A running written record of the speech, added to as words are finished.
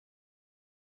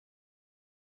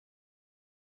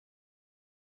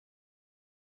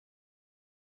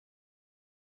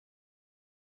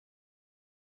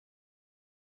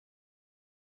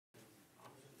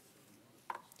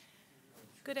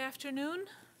Good afternoon.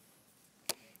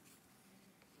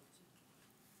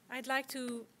 I'd like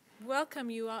to welcome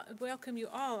you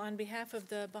all on behalf of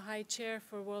the Bahá'í Chair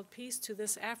for World Peace to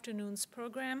this afternoon's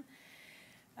program.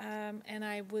 And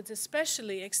I would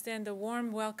especially extend a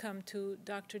warm welcome to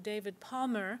Dr. David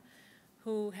Palmer,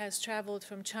 who has traveled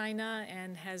from China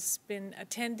and has been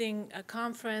attending a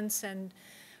conference and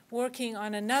working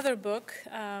on another book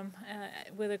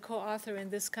with a co-author in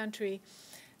this country,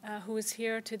 who is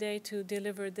here today to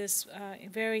deliver this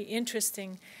very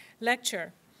interesting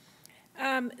lecture.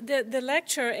 The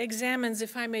lecture examines,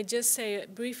 if I may just say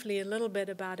briefly a little bit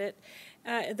about it,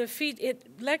 it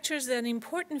lectures an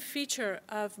important feature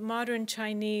of modern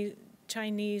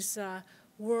Chinese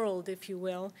world, if you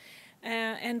will.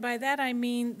 And by that I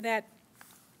mean that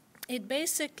it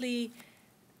basically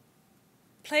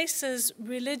places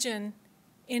religion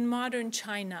in modern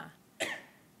China.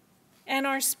 And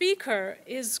our speaker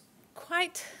is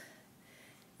quite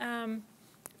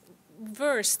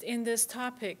versed in this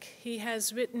topic. He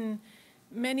has written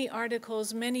many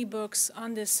articles, many books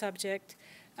on this subject.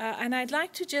 And I'd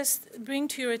like to just bring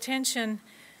to your attention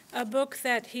a book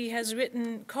that he has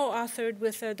written, co-authored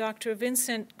with Dr.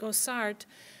 Vincent Gossart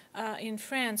in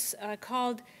France,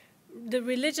 called The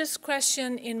Religious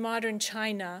Question in Modern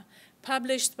China,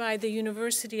 published by the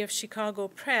University of Chicago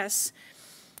Press,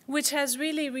 which has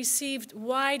really received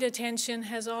wide attention,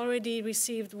 has already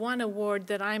received one award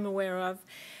that I'm aware of,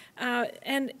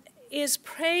 and is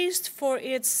praised for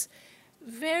its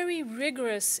very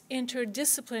rigorous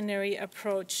interdisciplinary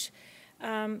approach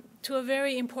to a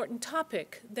very important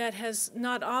topic that has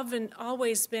not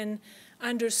always been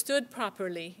understood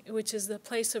properly, which is the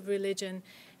place of religion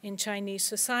in Chinese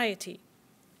society.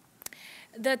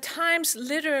 The Times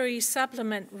Literary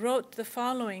Supplement wrote the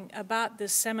following about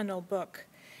this seminal book.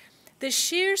 The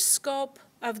sheer scope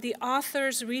of the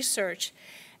author's research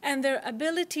and their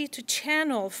ability to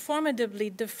channel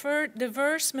formidably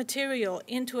diverse material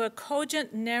into a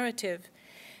cogent narrative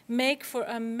make for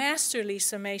a masterly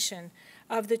summation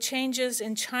of the changes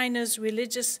in China's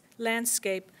religious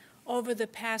landscape over the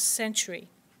past century.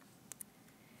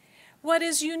 What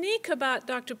is unique about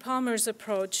Dr. Palmer's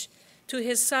approach to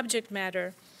his subject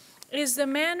matter is the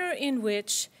manner in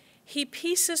which he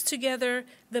pieces together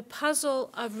the puzzle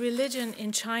of religion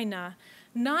in China,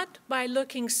 not by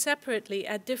looking separately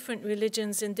at different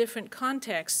religions in different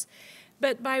contexts,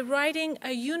 but by writing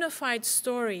a unified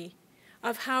story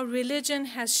of how religion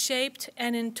has shaped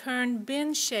and in turn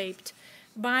been shaped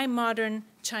by modern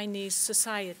Chinese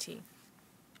society.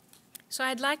 So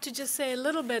I'd like to just say a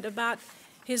little bit about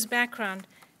his background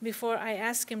before I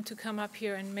ask him to come up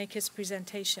here and make his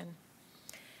presentation.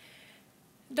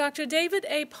 Dr. David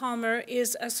A. Palmer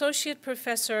is Associate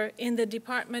Professor in the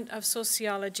Department of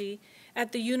Sociology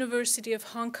at the University of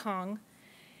Hong Kong,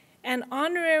 and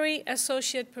Honorary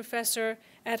Associate Professor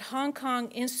at Hong Kong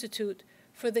Institute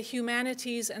for the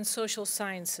Humanities and Social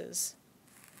Sciences.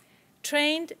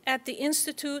 Trained at the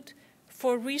Institute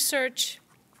for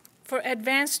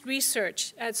Advanced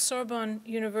Research at Sorbonne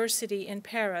University in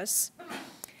Paris.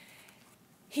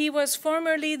 He was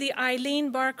formerly the Eileen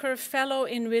Barker Fellow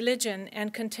in Religion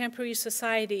and Contemporary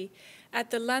Society at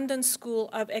the London School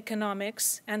of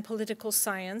Economics and Political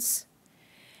Science,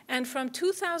 and from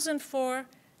 2004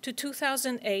 to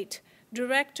 2008,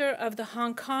 director of the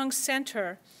Hong Kong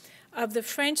Center of the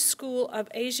French School of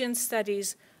Asian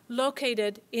Studies,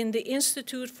 located in the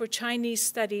Institute for Chinese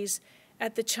Studies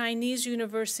at the Chinese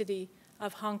University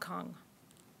of Hong Kong.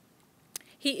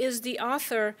 He is the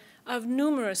author of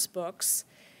numerous books,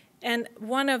 and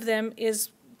one of them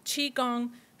is Qigong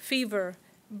Fever,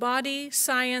 Body,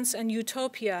 Science, and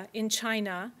Utopia in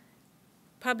China,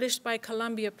 published by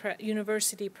Columbia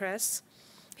University Press.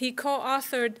 He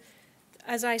co-authored,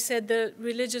 as I said, The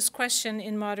Religious Question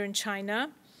in Modern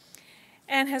China,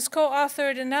 and has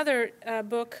co-authored another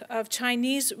book of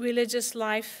Chinese religious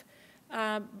life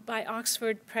by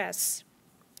Oxford Press.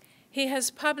 He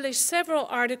has published several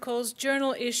articles,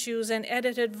 journal issues, and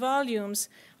edited volumes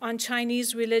on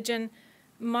Chinese religion,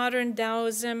 modern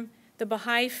Taoism, the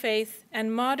Baha'i faith,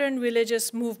 and modern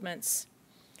religious movements.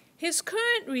 His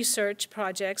current research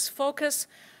projects focus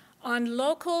on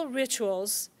local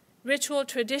rituals, ritual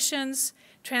traditions,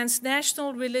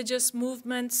 transnational religious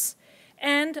movements,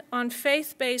 and on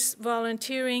faith-based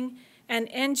volunteering and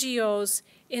NGOs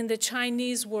in the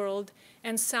Chinese world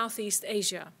and Southeast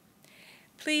Asia.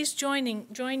 Please join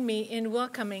me in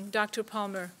welcoming Dr.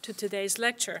 Palmer to today's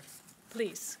lecture.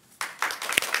 Please.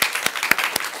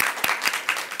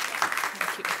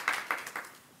 Thank you.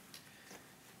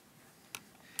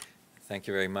 Thank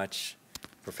you very much,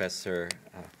 Professor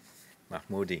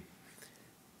Mahmoudi.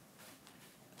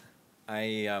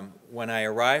 when I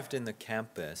arrived in the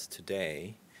campus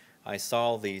today, I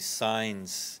saw these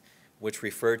signs which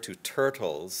referred to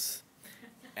turtles,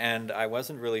 and I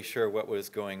wasn't really sure what was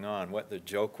going on, what the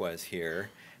joke was here.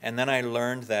 And then I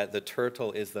learned that the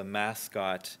turtle is the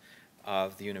mascot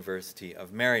of the University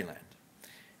of Maryland.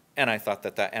 And I thought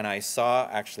and I saw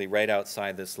actually right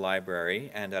outside this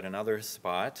library and at another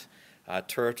spot, a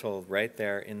turtle right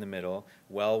there in the middle,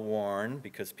 well worn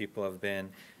because people have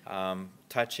been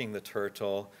touching the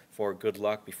turtle for good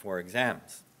luck before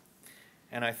exams.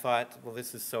 And I thought, well,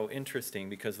 this is so interesting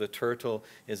because the turtle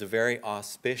is a very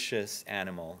auspicious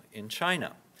animal in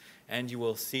China. And you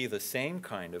will see the same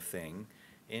kind of thing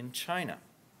in China.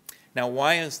 Now,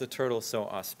 why is the turtle so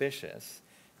auspicious?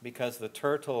 Because the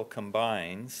turtle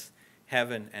combines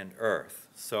heaven and earth.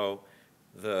 So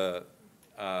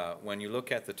when you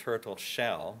look at the turtle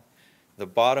shell, the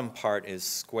bottom part is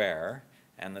square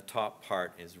and the top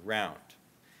part is round.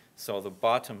 So the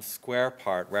bottom square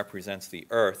part represents the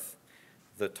earth.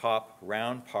 The top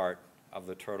round part of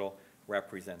the turtle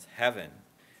represents heaven.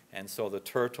 And so the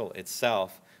turtle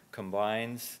itself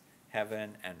combines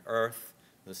heaven and earth,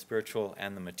 the spiritual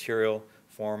and the material,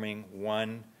 forming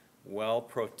one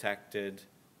well-protected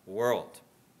world.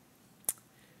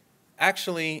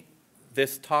 Actually,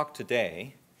 this talk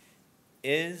today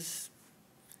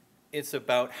it's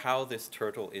about how this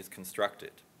turtle is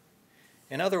constructed.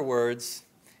 In other words,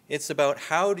 it's about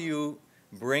how do you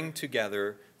bring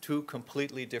together two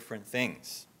completely different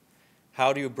things.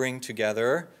 How do you bring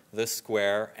together the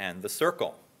square and the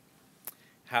circle?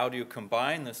 How do you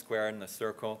combine the square and the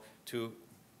circle to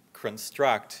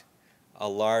construct a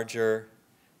larger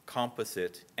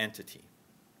composite entity?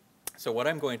 So what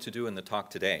I'm going to do in the talk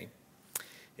today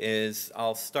is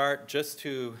I'll start just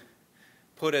to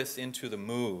put us into the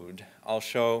mood. I'll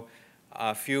show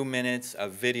a few minutes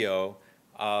of video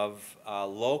of a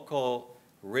local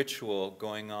ritual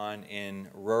going on in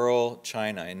rural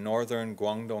China, in northern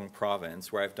Guangdong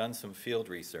province, where I've done some field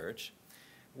research,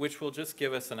 which will just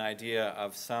give us an idea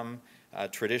of some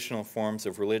traditional forms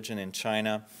of religion in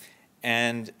China,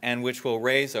 and which will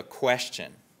raise a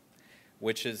question,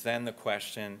 which is then the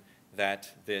question that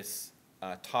this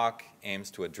talk aims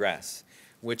to address,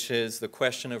 which is the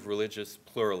question of religious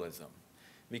pluralism.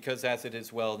 Because as it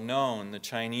is well known, the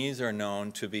Chinese are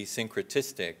known to be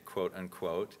syncretistic, quote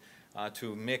unquote,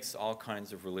 to mix all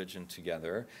kinds of religion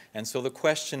together. And so the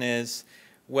question is,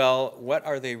 well, what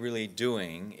are they really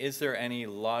doing? Is there any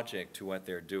logic to what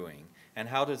they're doing? And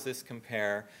how does this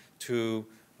compare to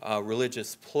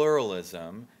religious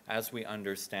pluralism as we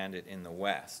understand it in the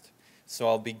West? So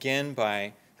I'll begin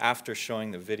by, after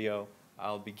showing the video,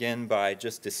 I'll begin by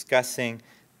just discussing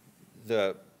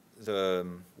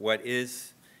what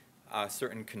is a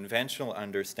certain conventional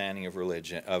understanding of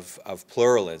religion, of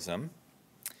pluralism,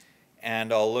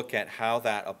 and I'll look at how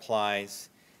that applies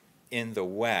in the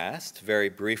West, very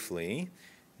briefly,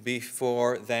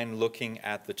 before then looking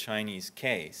at the Chinese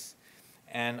case.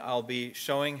 And I'll be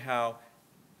showing how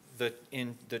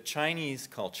in the Chinese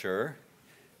culture,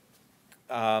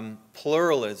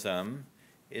 pluralism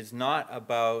is not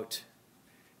about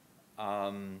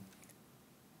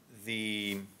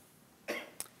the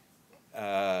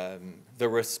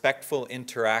respectful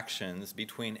interactions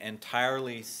between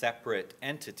entirely separate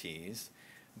entities,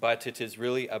 but it is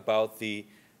really about the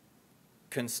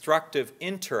constructive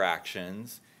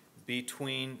interactions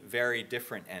between very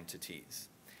different entities.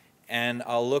 And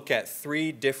I'll look at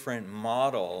three different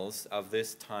models of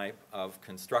this type of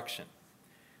construction,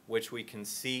 which we can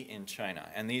see in China.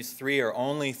 And these three are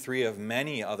only three of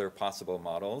many other possible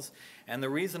models. And the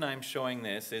reason I'm showing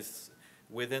this is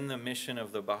within the mission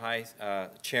of the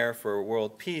Bahá'í Chair for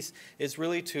World Peace is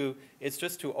really it's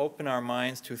just to open our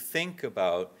minds to think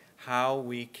about how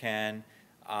we can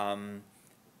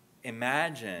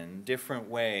imagine different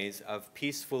ways of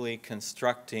peacefully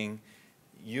constructing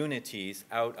unities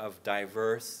out of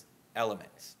diverse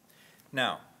elements.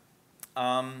 Now,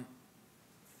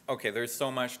 okay, there's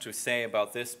so much to say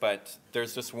about this, but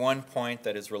there's just one point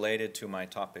that is related to my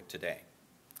topic today.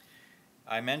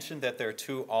 I mentioned that there are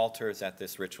two altars at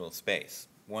this ritual space.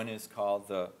 One is called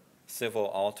the civil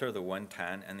altar, the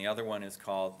Wentan, and the other one is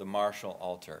called the martial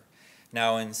altar.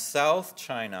 Now in South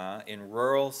China, in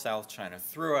rural South China,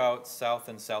 throughout South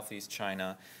and Southeast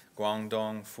China,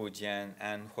 Guangdong, Fujian,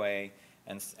 Anhui,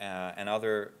 and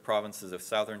other provinces of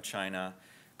southern China,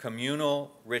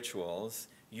 communal rituals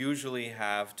usually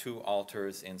have two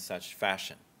altars in such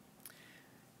fashion.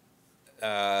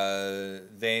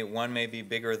 One may be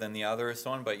bigger than the other,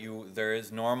 so on, but there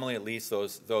is normally at least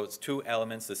those two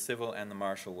elements, the civil and the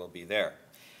martial, will be there.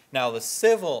 Now, the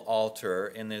civil altar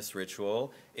in this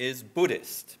ritual is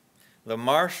Buddhist. The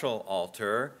martial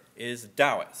altar is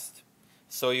Taoist.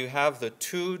 So you have the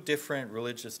two different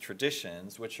religious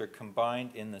traditions which are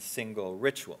combined in the single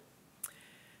ritual.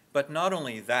 But not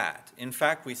only that, in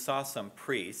fact, we saw some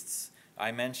priests.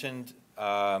 I mentioned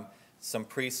some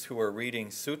priests who were reading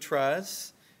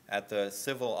sutras at the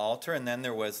civil altar, and then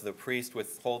there was the priest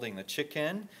holding the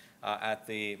chicken at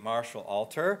the martial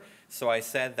altar. So I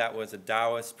said that was a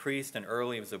Taoist priest, and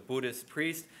early it was a Buddhist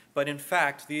priest. But in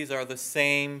fact, these are the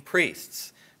same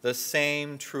priests, the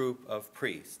same troop of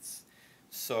priests,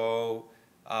 so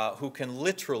who can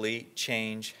literally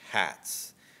change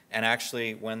hats. And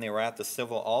actually, when they were at the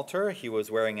civil altar, he was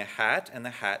wearing a hat, and the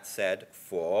hat said,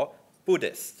 for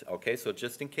Buddhist. Okay, so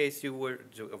just in case you were,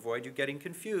 to avoid you getting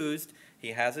confused, he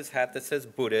has his hat that says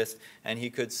Buddhist, and he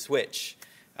could switch,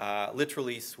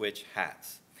 literally switch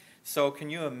hats. So can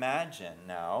you imagine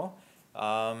now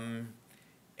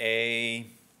a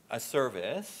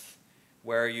service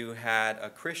where you had a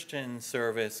Christian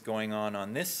service going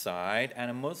on this side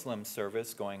and a Muslim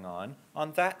service going on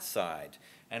that side,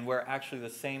 and where actually the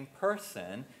same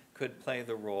person could play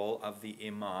the role of the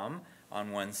imam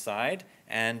on one side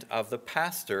and of the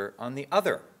pastor on the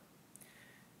other.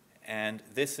 And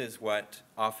this is what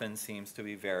often seems to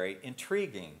be very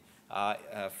intriguing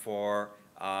for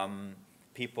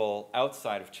people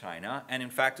outside of China. And in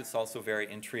fact, it's also very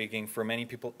intriguing for many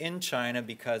people in China,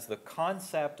 because the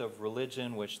concept of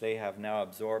religion, which they have now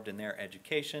absorbed in their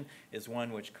education, is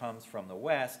one which comes from the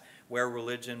West, where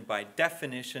religion by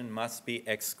definition must be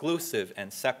exclusive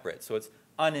and separate. So it's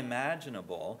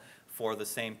unimaginable for the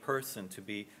same person to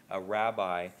be a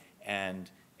rabbi and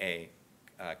a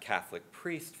Catholic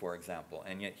priest, for example.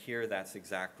 And yet here that's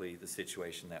exactly the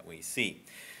situation that we see.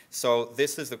 So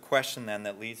this is the question then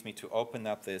that leads me to open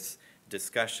up this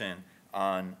discussion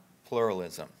on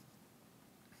pluralism.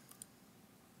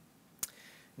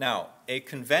 Now, a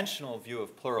conventional view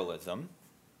of pluralism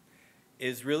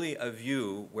is really a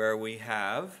view where we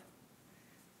have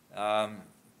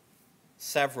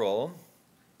several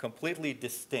completely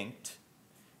distinct,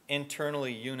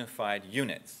 internally unified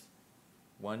units,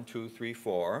 1, 2, 3,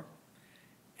 4,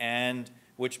 and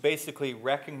which basically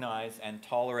recognize and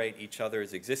tolerate each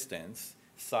other's existence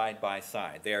side by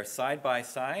side. They are side by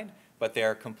side, but they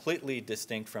are completely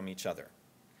distinct from each other.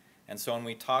 And so when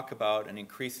we talk about an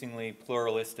increasingly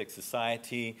pluralistic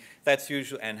society, that's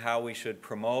usually, and how we should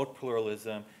promote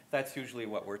pluralism, that's usually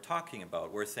what we're talking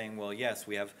about. We're saying, well, yes,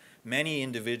 we have many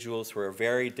individuals who are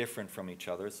very different from each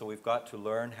other, so we've got to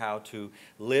learn how to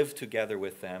live together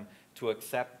with them, to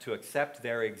accept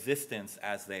their existence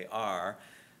as they are,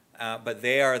 but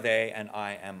they are they and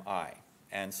I am I.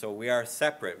 And so we are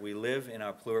separate. We live in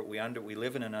we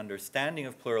live in an understanding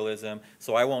of pluralism,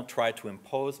 so I won't try to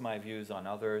impose my views on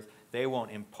others. They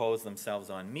won't impose themselves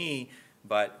on me,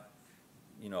 but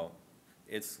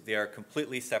they are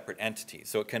completely separate entities.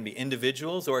 So it can be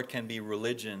individuals or it can be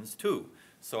religions too.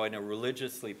 So in a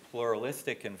religiously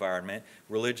pluralistic environment,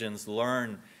 religions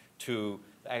learn to,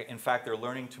 in fact, they're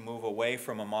learning to move away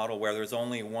from a model where there's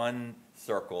only one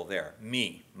circle there,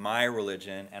 me, my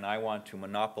religion, and I want to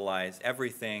monopolize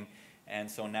everything. And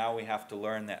so now we have to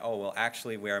learn that, oh, well,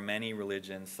 actually we are many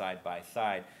religions side by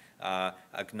side,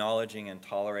 acknowledging and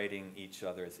tolerating each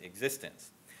other's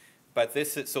existence. But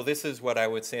this is what I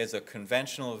would say is a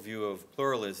conventional view of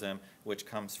pluralism, which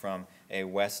comes from a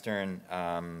Western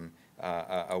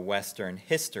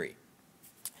history.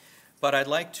 But I'd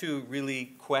like to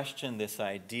really question this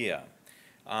idea,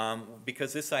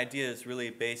 because this idea is really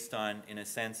based on, in a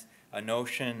sense, a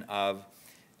notion of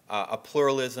a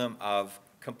pluralism of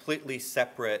completely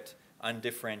separate,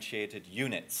 undifferentiated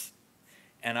units.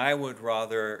 And I would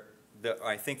rather,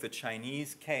 I think the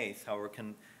Chinese case, however,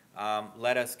 can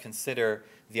let us consider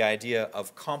the idea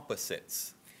of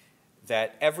composites,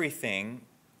 that everything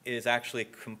is actually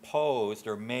composed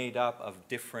or made up of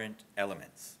different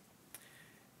elements.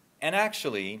 And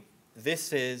actually,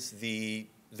 this is the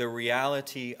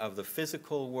reality of the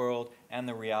physical world and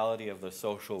the reality of the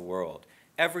social world.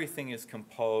 Everything is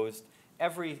composed,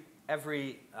 every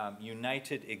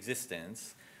united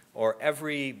existence, or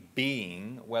every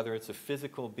being, whether it's a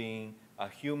physical being, a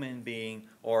human being,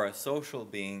 or a social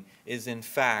being, is in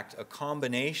fact a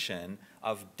combination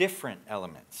of different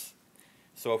elements.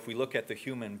 So if we look at the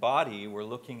human body, we're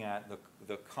looking at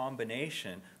the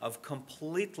combination of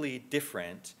completely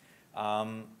different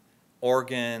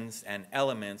organs and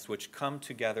elements which come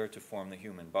together to form the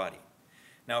human body.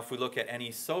 Now, if we look at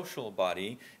any social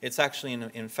body, it's actually,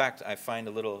 in fact, I find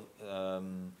a little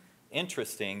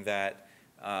interesting that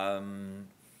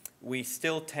we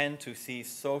still tend to see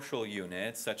social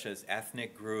units, such as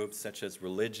ethnic groups, such as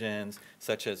religions,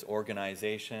 such as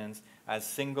organizations, as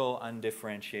single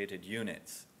undifferentiated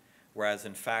units, whereas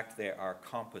in fact they are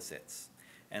composites.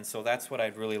 And so that's what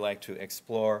I'd really like to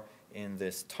explore in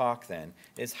this talk then,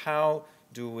 is how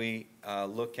do we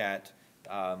look at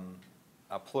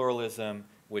a pluralism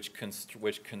which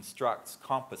constructs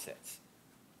composites.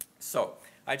 So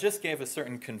I just gave a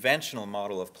certain conventional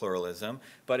model of pluralism,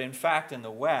 but in fact in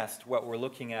the West what we're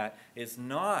looking at is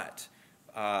not,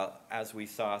 as we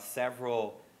saw,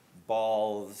 several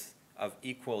balls of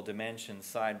equal dimensions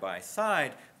side by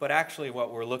side, but actually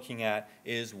what we're looking at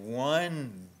is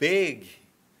one big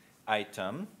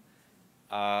item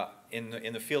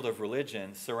in the field of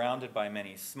religion surrounded by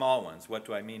many small ones. What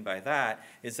do I mean by that?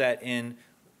 Is that in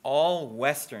all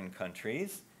Western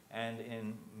countries and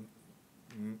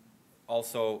in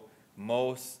also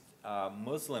most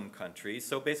Muslim countries,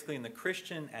 so basically in the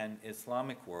Christian and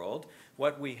Islamic world,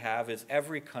 what we have is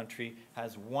every country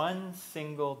has one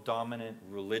single dominant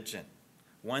religion,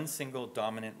 one single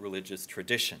dominant religious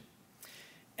tradition.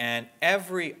 And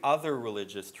every other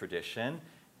religious tradition,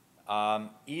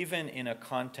 even in a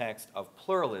context of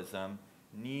pluralism,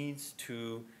 needs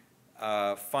to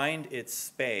find its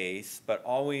space, but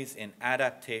always in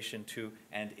adaptation to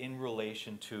and in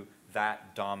relation to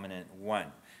that dominant one.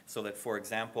 So that, for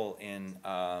example, in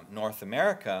North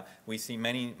America, we see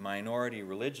many minority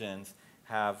religions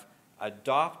have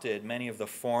adopted many of the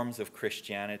forms of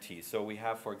Christianity. So we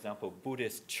have, for example,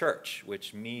 Buddhist church,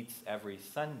 which meets every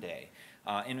Sunday.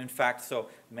 And in fact, so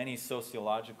many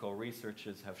sociological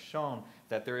researchers have shown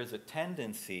that there is a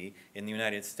tendency in the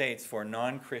United States for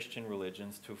non-Christian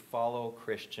religions to follow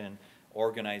Christian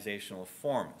organizational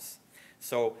forms.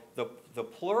 So the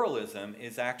pluralism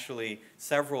is actually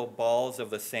several balls of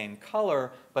the same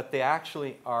color, but they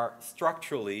actually are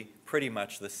structurally pretty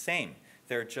much the same.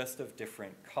 They're just of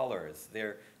different colors.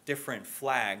 They're different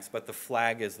flags, but the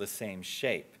flag is the same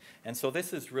shape. And so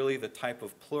this is really the type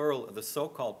of the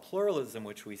so-called pluralism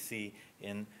which we see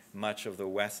in much of the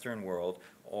Western world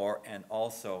and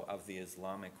also of the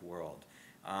Islamic world.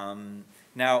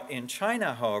 Now, in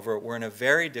China, however, we're in a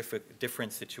very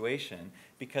different situation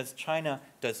because China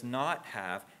does not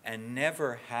have and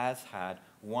never has had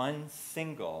one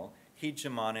single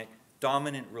hegemonic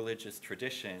dominant religious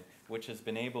tradition which has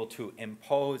been able to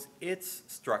impose its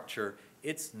structure,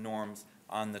 its norms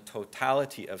on the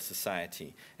totality of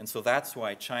society. And so that's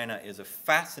why China is a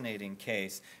fascinating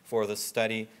case for the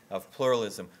study of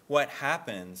pluralism. What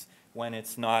happens when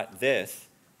it's not this,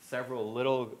 several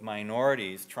little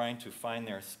minorities trying to find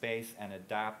their space and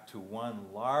adapt to one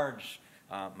large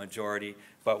majority,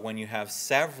 but when you have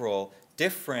several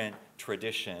different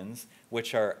traditions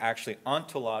which are actually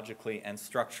ontologically and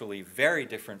structurally very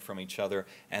different from each other,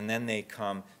 and then they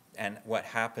come, and what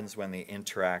happens when they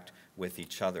interact with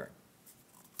each other.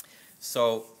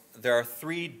 So there are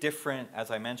three different, as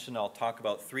I mentioned, I'll talk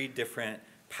about three different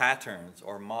patterns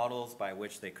or models by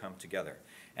which they come together.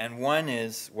 And one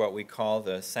is what we call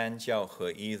the Sanjiao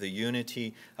Heyi, the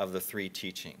unity of the three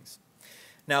teachings.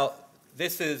 Now,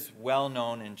 this is well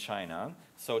known in China.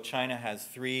 So China has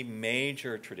three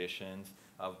major traditions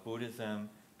of Buddhism,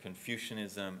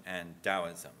 Confucianism, and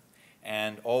Taoism.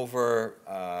 And over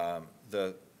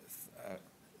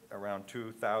around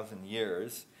 2,000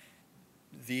 years,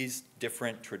 these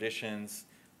different traditions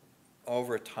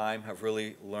over time have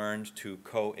really learned to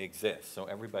coexist. So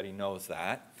everybody knows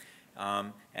that.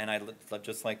 And I'd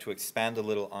just like to expand a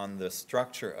little on the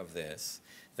structure of this,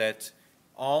 that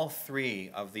all three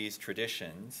of these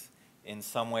traditions, in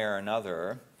some way or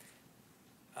another,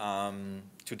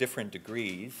 to different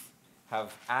degrees,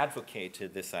 have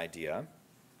advocated this idea,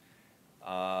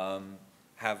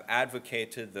 have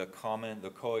advocated the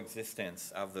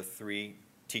coexistence of the three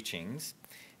teachings,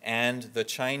 and the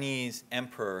Chinese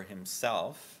emperor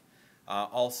himself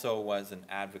also was an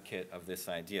advocate of this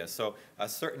idea. So a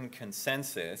certain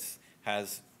consensus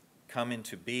has come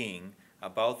into being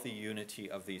about the unity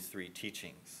of these three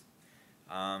teachings.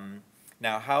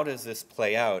 Now, how does this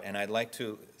play out? And I'd like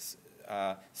to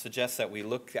suggest that we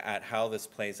look at how this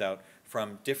plays out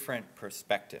from different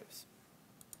perspectives.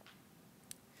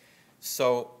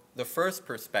 So the first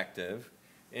perspective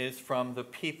is from the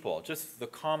people, just the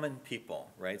common people,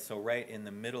 right? So right in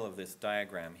the middle of this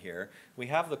diagram here, we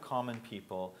have the common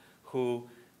people who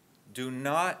do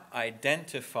not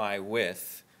identify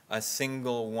with a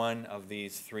single one of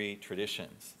these three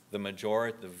traditions. The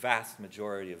vast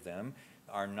majority of them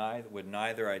would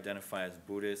neither identify as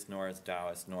Buddhist, nor as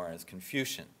Taoist, nor as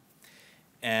Confucian.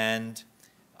 And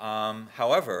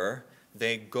however,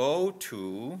 they go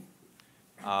to,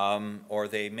 or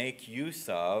they make use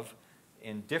of,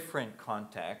 in different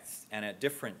contexts and at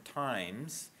different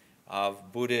times,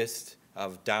 of Buddhist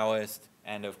Taoist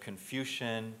and of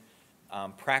Confucian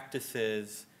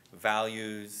practices,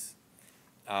 values,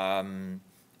 and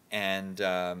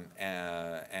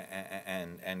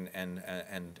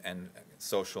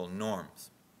social norms.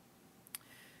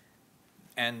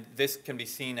 And this can be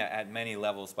seen at many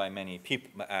levels by many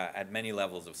people, at many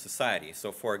levels of society.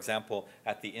 So, for example,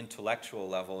 at the intellectual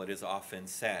level, it is often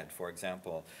said, for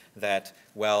example, that,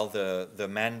 well, the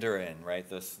Mandarin, right,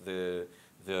 the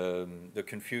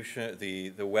Confucian,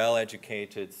 the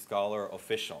well-educated scholar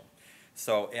official.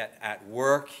 So at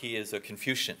work, he is a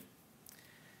Confucian.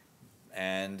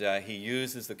 And he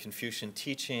uses the Confucian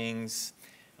teachings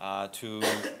to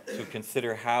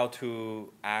consider how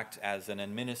to act as an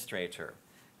administrator,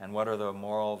 and what are the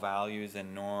moral values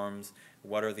and norms,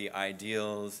 what are the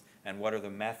ideals, and what are the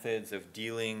methods of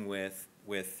dealing with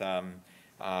the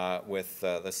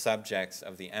subjects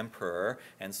of the emperor.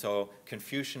 And so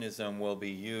Confucianism will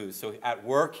be used. So at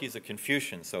work, he's a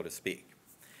Confucian, so to speak.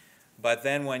 But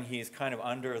then when he's kind of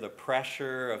under the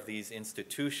pressure of these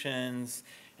institutions,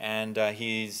 and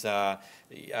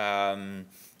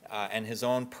and his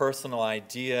own personal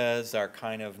ideas are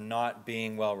kind of not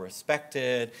being well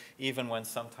respected, even when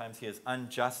sometimes he is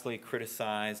unjustly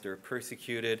criticized or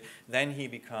persecuted, then he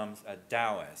becomes a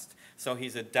Taoist. So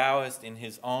he's a Taoist in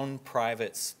his own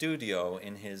private studio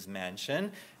in his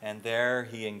mansion, and there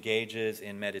he engages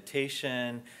in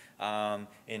meditation,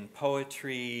 in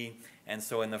poetry, and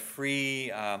so in the free,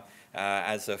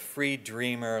 as a free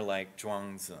dreamer like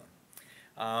Zhuangzi.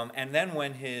 And then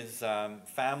when his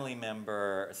family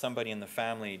member, somebody in the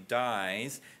family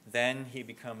dies, then he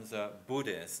becomes a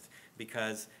Buddhist,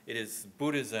 because it is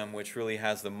Buddhism which really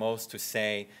has the most to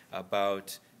say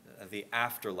about the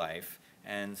afterlife.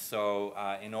 And so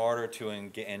in order to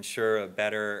ensure a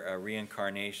better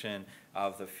reincarnation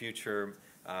of the future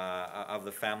of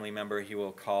the family member, he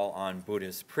will call on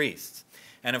Buddhist priests.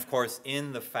 And of course,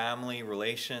 in the family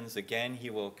relations, again, he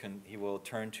will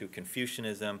turn to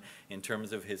Confucianism in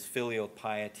terms of his filial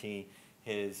piety,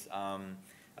 his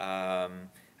how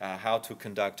to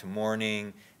conduct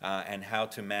mourning, and how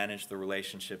to manage the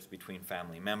relationships between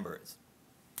family members.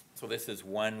 So this is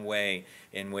one way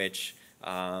in which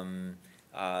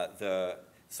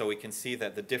so we can see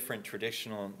that the different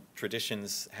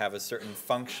traditions have a certain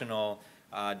functional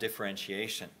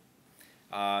differentiation.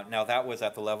 Now that was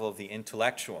at the level of the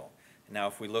intellectual. Now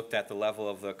if we looked at the level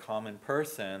of the common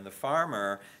person, the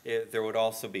farmer, there would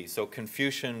also be. So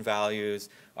Confucian values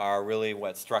are really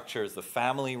what structures the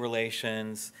family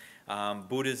relations.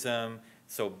 Buddhism,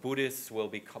 so Buddhist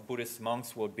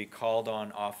monks will be called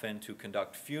on often to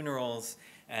conduct funerals,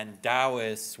 and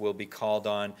Taoists will be called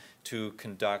on to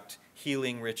conduct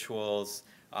healing rituals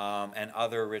and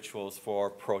other rituals for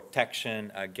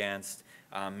protection against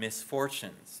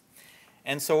misfortunes.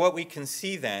 And so what we can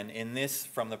see then in this,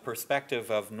 from the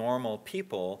perspective of normal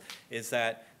people, is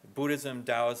that Buddhism,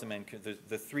 Taoism, and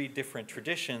the three different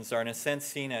traditions are in a sense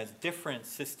seen as different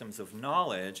systems of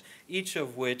knowledge, each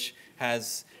of which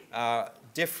has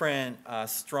different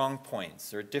strong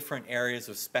points or different areas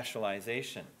of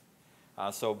specialization.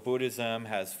 So Buddhism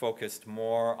has focused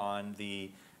more on the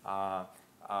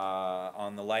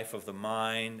life of the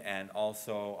mind and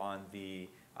also on the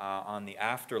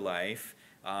afterlife.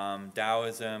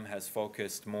 Taoism has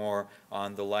focused more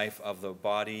on the life of the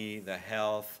body, the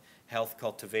health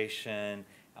cultivation,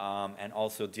 and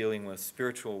also dealing with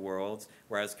spiritual worlds,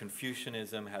 whereas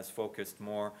Confucianism has focused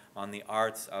more on the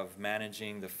arts of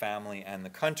managing the family and the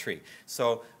country.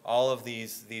 So all of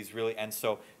these really, and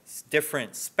so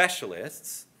different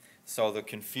specialists, so the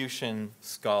Confucian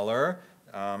scholar,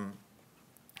 the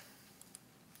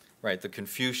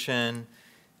Confucian,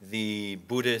 the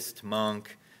Buddhist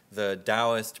monk, the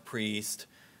Taoist priest,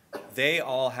 they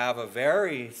all have a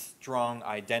very strong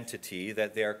identity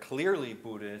that they're clearly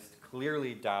Buddhist,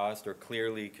 clearly Taoist, or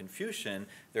clearly Confucian.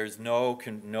 There's no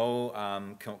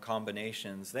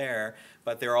combinations there,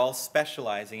 but they're all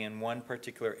specializing in one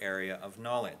particular area of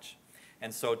knowledge.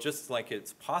 And so just like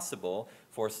it's possible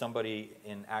for somebody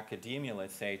in academia,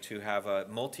 let's say, to have a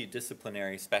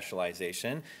multidisciplinary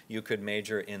specialization, you could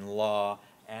major in law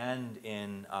and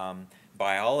in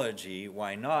biology.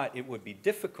 Why not? It would be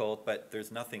difficult, but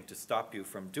there's nothing to stop you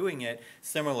from doing it.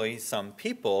 Similarly, some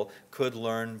people could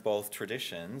learn both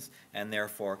traditions and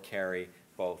therefore carry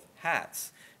both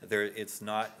hats. It's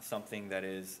not something that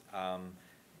is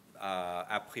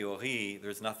a priori,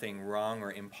 there's nothing wrong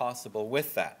or impossible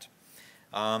with that.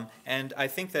 And I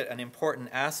think that an important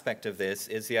aspect of this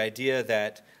is the idea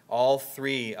that all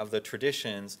three of the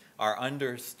traditions are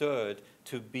understood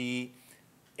to be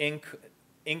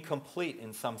incomplete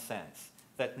in some sense.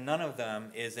 that none of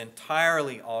them is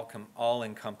entirely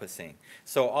all-encompassing.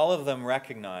 So all of them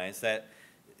recognize that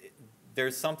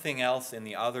there's something else in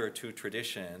the other two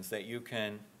traditions that you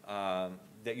can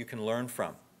learn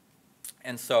from.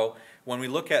 And so when we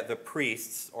look at the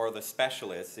priests or the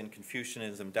specialists in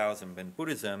Confucianism, Taoism, and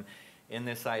Buddhism, in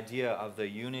this idea of the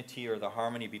unity or the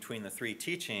harmony between the three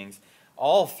teachings,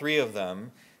 all three of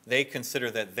them, they consider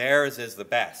that theirs is the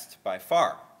best by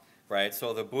far, right?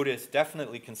 So the Buddhists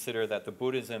definitely consider that the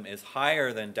Buddhism is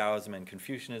higher than Taoism and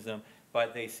Confucianism,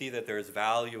 but they see that there's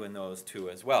value in those two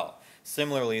as well.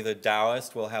 Similarly, the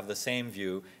Taoist will have the same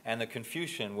view, and the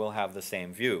Confucian will have the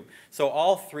same view. So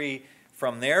all three,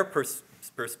 from their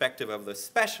perspective of the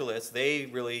specialists, they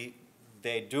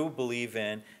do believe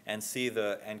in and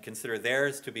and consider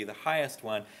theirs to be the highest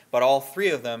one, but all three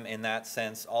of them in that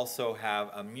sense also have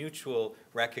a mutual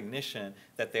recognition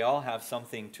that they all have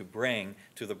something to bring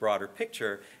to the broader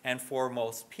picture. And for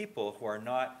most people who are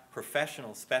not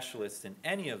professional specialists in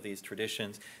any of these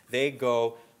traditions,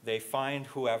 they find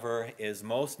whoever is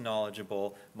most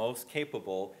knowledgeable, most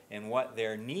capable in what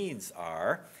their needs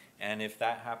are. And if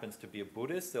that happens to be a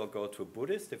Buddhist, they'll go to a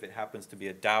Buddhist. If it happens to be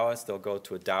a Taoist, they'll go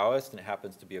to a Taoist. And it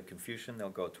happens to be a Confucian, they'll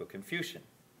go to a Confucian.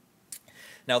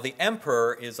 Now, the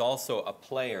emperor is also a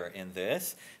player in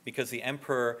this, because the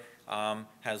emperor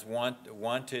has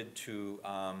wanted to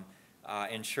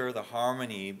ensure the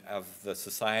harmony of the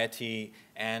society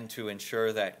and to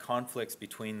ensure that conflicts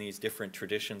between these different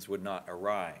traditions would not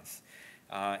arise.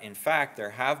 In fact,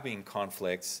 there have been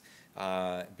conflicts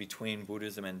between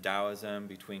Buddhism and Taoism,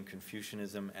 between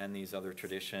Confucianism and these other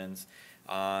traditions.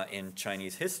 In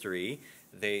Chinese history,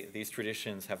 these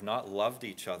traditions have not loved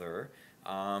each other,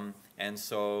 and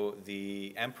so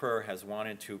the emperor has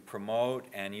wanted to promote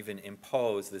and even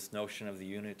impose this notion of the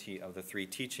unity of the three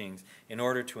teachings in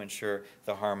order to ensure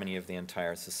the harmony of the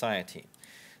entire society.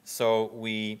 So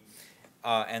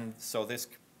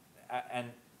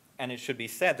and it should be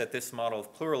said that this model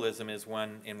of pluralism is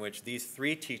one in which these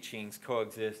three teachings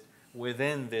coexist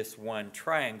within this one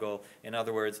triangle. In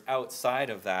other words, outside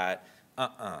of that,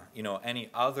 any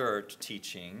other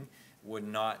teaching would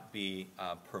not be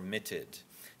permitted.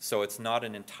 So it's not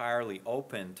an entirely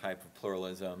open type of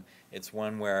pluralism. It's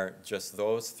one where just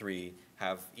those three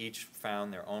have each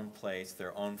found their own place,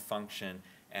 their own function,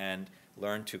 and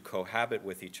learn to cohabit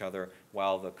with each other,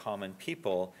 while the common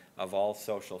people of all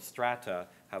social strata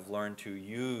have learned to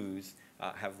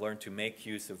make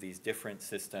use of these different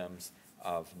systems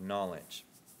of knowledge.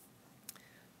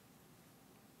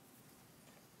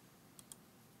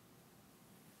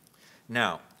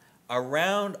 Now,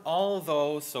 around all of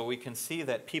those, so we can see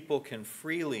that people can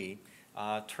freely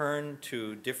turn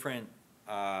to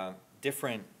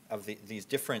these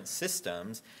different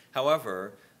systems.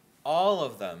 However, all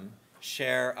of them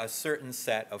share a certain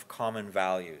set of common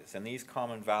values. And these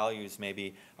common values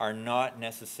maybe are not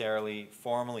necessarily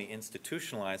formally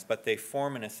institutionalized, but they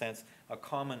form, in a sense, a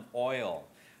common oil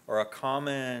or a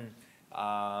common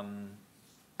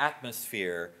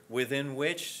atmosphere within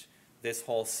which this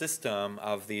whole system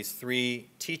of these three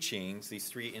teachings, these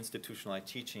three institutionalized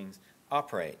teachings,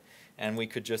 operate. And we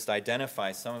could just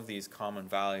identify some of these common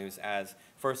values as,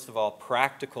 first of all,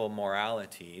 practical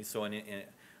morality. So in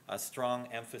a strong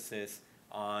emphasis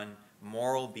on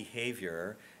moral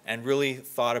behavior, and really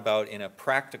thought about in a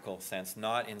practical sense,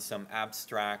 not in some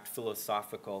abstract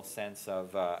philosophical sense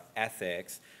of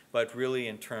ethics, but really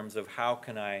in terms of how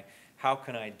can I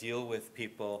deal with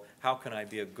people, how can I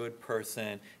be a good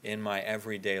person in my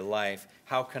everyday life,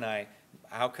 how can I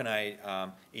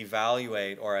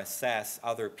evaluate or assess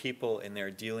other people in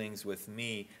their dealings with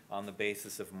me on the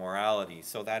basis of morality.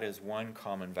 So that is one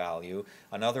common value.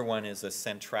 Another one is the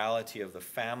centrality of the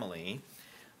family.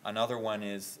 Another one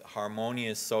is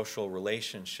harmonious social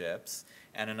relationships.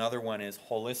 And another one is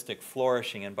holistic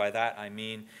flourishing. And by that I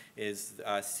mean is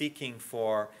seeking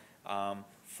for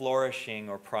flourishing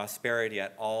or prosperity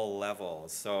at all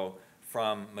levels. So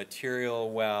from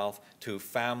material wealth to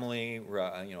family,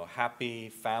 happy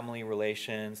family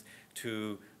relations,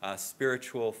 to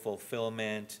spiritual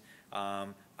fulfillment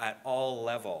at all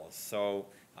levels. So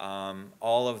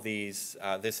all of these,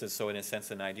 this is so in a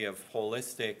sense an idea of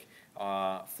holistic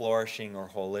flourishing or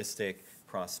holistic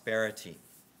prosperity.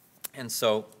 And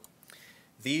so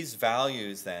these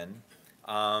values then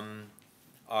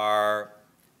are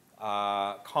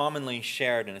commonly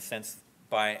shared in a sense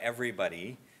by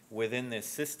everybody within this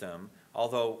system,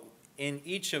 although in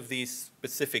each of these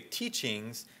specific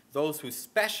teachings, those who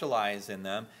specialize in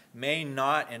them may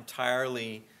not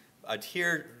entirely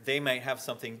adhere, they might have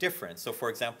something different. So for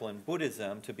example, in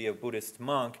Buddhism, to be a Buddhist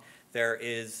monk, there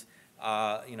is,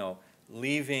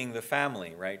 leaving the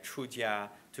family, right? 出家,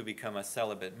 to become a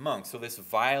celibate monk. So this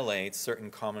violates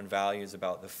certain common values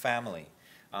about the family.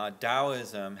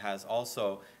 Taoism has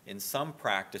also, in some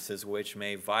practices, which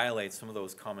may violate some of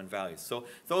those common values. So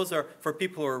those are, for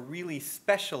people who are really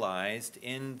specialized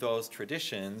in those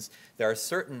traditions, there are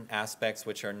certain aspects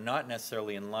which are not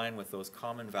necessarily in line with those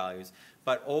common values,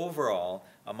 but overall,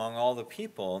 among all the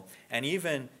people, and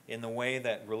even in the way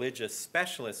that religious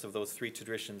specialists of those three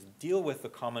traditions deal with the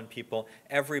common people,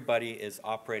 everybody is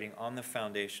operating on the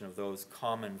foundation of those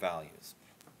common values.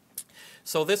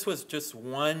 So this was just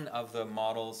one of the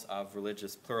models of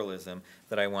religious pluralism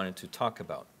that I wanted to talk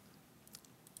about.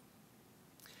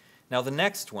 Now the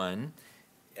next one,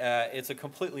 it's a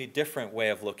completely different way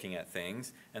of looking at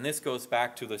things, and this goes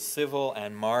back to the civil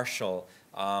and martial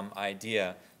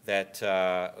idea that,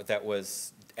 that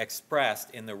was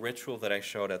expressed in the ritual that I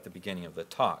showed at the beginning of the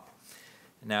talk.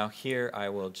 Now here I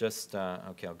will just,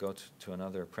 okay, I'll go to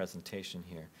another presentation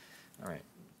here. All right,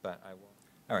 but I will.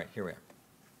 All right, here we are.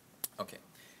 Okay.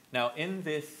 Now in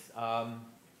this,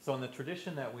 so in the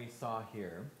tradition that we saw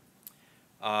here,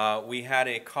 we had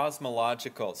a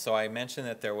cosmological, so I mentioned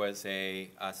that there was a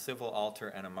civil altar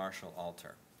and a martial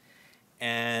altar.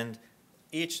 And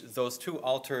those two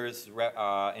altars,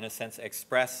 in a sense,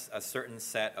 express a certain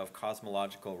set of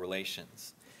cosmological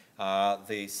relations.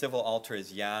 The civil altar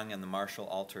is yang and the martial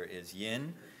altar is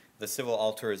yin. The civil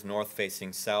altar is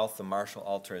north-facing south. The martial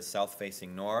altar is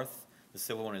south-facing north. The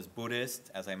civil one is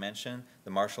Buddhist, as I mentioned.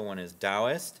 The martial one is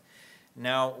Taoist.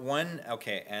 Now,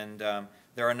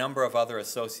 there are a number of other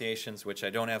associations which I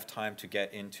don't have time to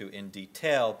get into in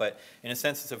detail, but in a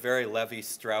sense it's a very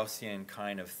Levi-Straussian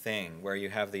kind of thing, where you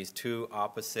have these two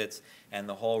opposites and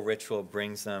the whole ritual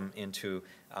brings them into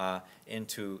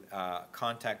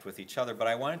contact with each other. But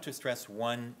I wanted to stress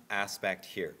one aspect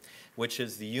here, which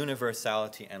is the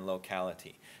universality and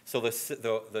locality. So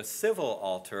the civil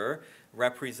altar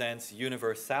represents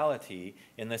universality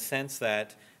in the sense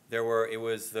that it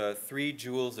was the three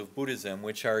jewels of Buddhism,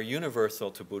 which are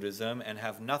universal to Buddhism and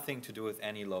have nothing to do with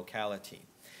any locality.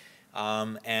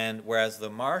 And whereas the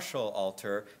martial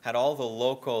altar had all the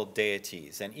local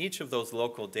deities, and each of those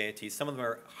local deities, some of them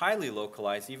are highly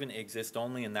localized, even exist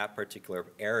only in that particular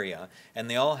area, and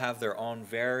they all have their own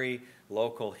very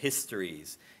local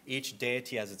histories. Each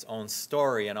deity has its own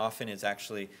story, and often is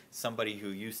actually somebody who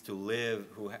used to live,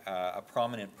 a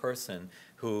prominent person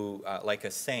who, like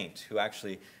a saint, who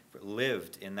actually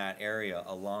lived in that area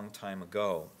a long time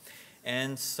ago.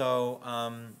 And so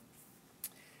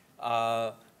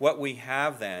what we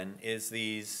have then is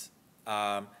these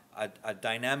a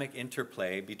dynamic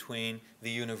interplay between the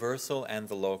universal and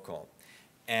the local.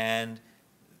 And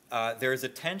there's a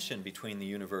tension between the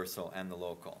universal and the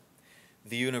local.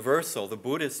 The universal, the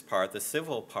Buddhist part, the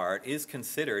civil part, is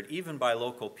considered, even by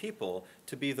local people,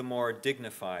 to be the more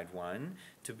dignified one,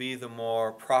 to be the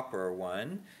more proper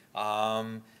one.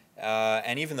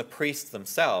 And even the priests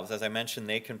themselves, as I mentioned,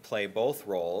 they can play both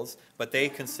roles, but they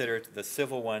consider the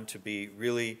civil one to be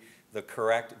really the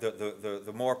correct,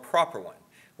 the more proper one.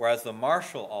 Whereas the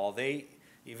martial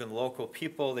even local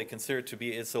people, they consider it to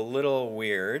be, it's a little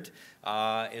weird,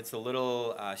 it's a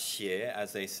little xie,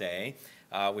 as they say,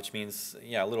 which means,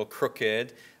 yeah, a little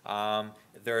crooked.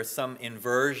 There are some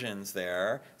inversions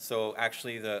there. So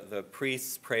actually the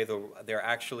priests they're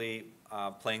actually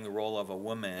playing the role of a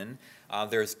woman.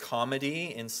 There's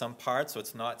comedy in some parts, so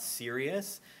it's not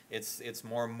serious. It's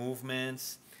more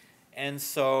movements. And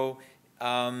so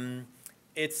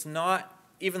it's not,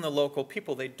 even the local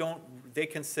people, they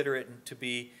consider it to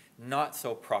be not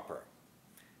so proper.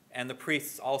 And the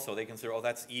priests also, they consider, oh,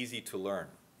 that's easy to learn.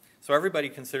 So everybody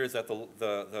considers that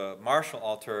the martial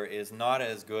altar is not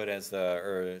as good as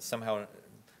or somehow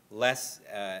less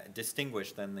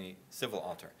distinguished than the civil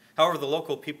altar. However, the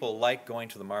local people like going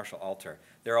to the martial altar.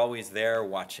 They're always there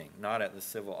watching, not at the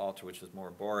civil altar, which is more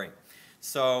boring.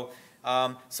 So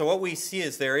what we see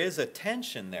is there is a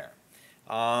tension there.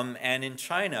 And in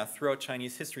China, throughout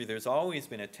Chinese history, there's always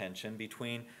been a tension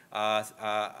between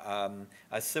a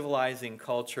civilizing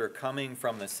culture coming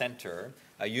from the center,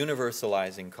 a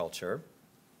universalizing culture.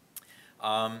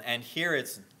 And here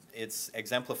it's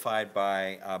exemplified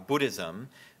by Buddhism,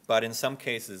 but in some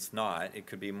cases not. It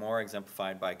could be more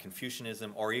exemplified by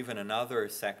Confucianism or even another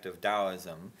sect of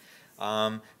Taoism.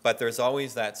 But there's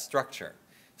always that structure.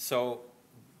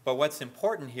 But what's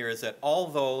important here is that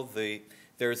although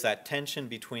there's that tension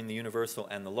between the universal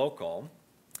and the local,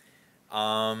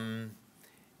 and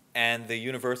the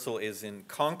universal is in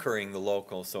conquering the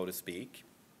local, so to speak,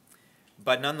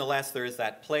 but nonetheless there is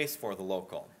that place for the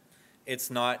local.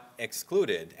 It's not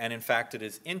excluded, and in fact it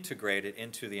is integrated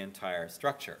into the entire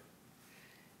structure.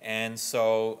 And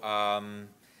so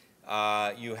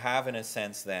you have, in a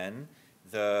sense, then,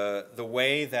 the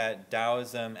way that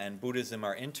Taoism and Buddhism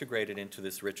are integrated into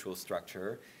this ritual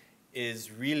structure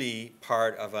is really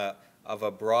part of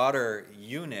a broader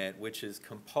unit which is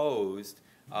composed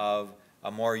of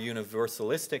a more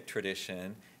universalistic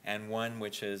tradition and one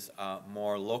which is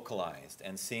more localized,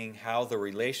 and seeing how the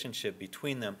relationship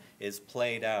between them is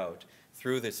played out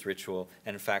through this ritual,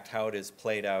 and in fact how it is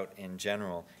played out in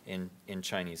general in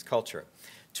Chinese culture.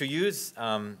 To use,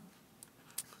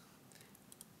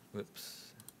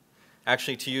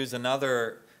 actually to use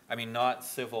another, I mean not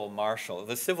civil martial,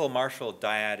 the civil martial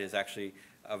dyad is actually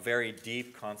a very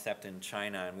deep concept in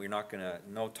China, and we're not going to,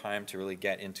 no time to really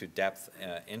get into depth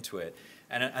into it.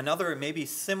 And another maybe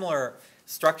similar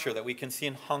structure that we can see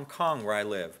in Hong Kong where I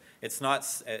live, it's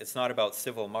not about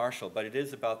civil martial, but it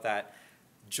is about that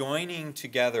joining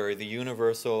together the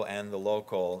universal and the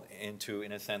local into,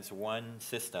 in a sense, one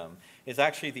system, is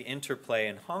actually the interplay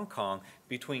in Hong Kong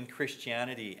between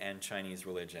Christianity and Chinese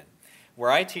religion.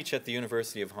 Where I teach at the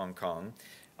University of Hong Kong,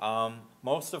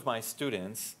 most of my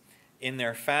students in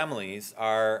their families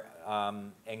are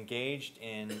engaged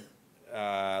in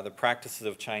the practices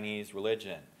of Chinese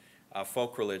religion,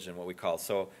 folk religion, what we call.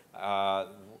 So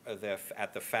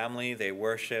at the family, they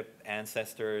worship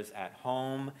ancestors at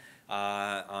home.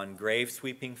 On grave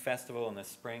sweeping festival in the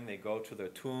spring, they go to the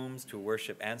tombs to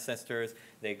worship ancestors.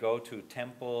 They go to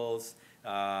temples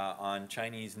on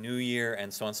Chinese New Year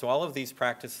and so on. So all of these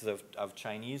practices of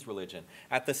Chinese religion.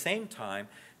 At the same time,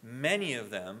 many of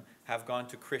them have gone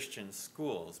to Christian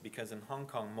schools, because in Hong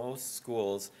Kong most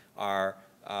schools are,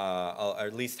 or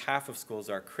at least half of schools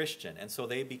are Christian, and so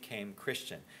they became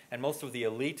Christian. And most of the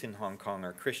elite in Hong Kong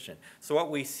are Christian. So what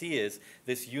we see is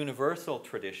this universal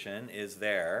tradition is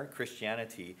there,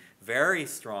 Christianity, very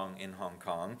strong in Hong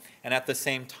Kong, and at the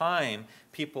same time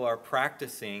people are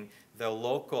practicing the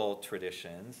local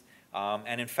traditions,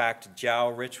 and in fact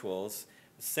Jiao rituals,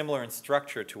 similar in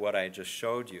structure to what I just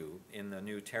showed you in the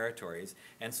new territories.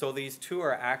 And so these two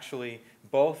are actually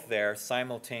both there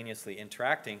simultaneously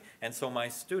interacting. And so my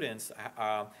students,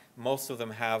 most of them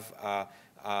have,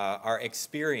 are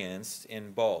experienced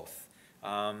in both.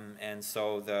 And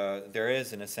so there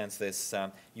is, in a sense, this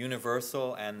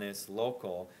universal and this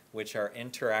local, which are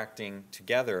interacting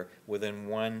together within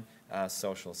one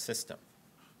social system.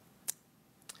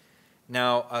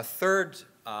 Now, a third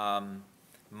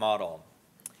model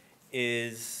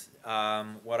is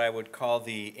what I would call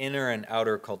the inner and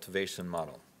outer cultivation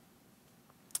model.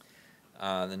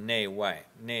 The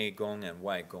Nei Gong and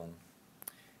Wai Gong.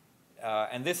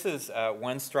 And this is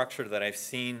one structure that I've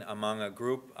seen among a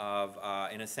group of,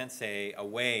 in a sense, a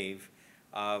wave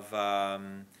of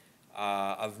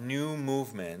new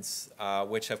movements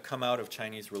which have come out of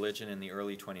Chinese religion in the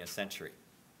early 20th century.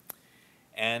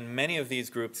 And many of these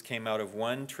groups came out of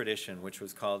one tradition, which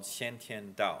was called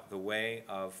Xiantian Dao, the way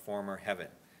of former heaven.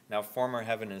 Now, former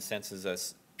heaven, in a sense, is a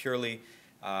purely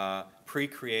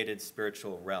pre-created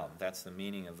spiritual realm. That's the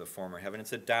meaning of the former heaven.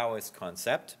 It's a Taoist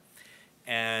concept.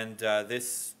 And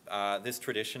this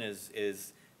tradition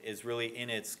is really, in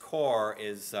its core,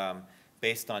 is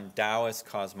based on Taoist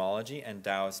cosmology and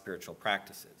Taoist spiritual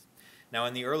practices. Now,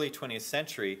 in the early 20th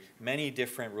century, many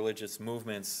different religious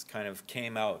movements kind of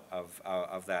came out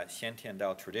of that Xiantian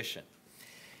Dao tradition.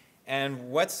 And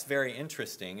what's very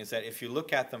interesting is that if you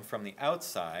look at them from the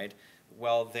outside,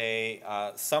 well,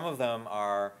 some of them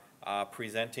are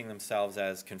presenting themselves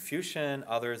as Confucian,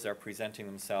 others are presenting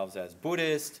themselves as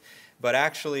Buddhist, but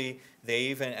actually they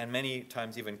even, and many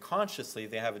times even consciously,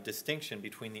 they have a distinction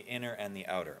between the inner and the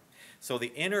outer. So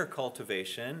the inner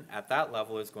cultivation at that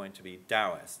level is going to be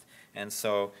Taoist. And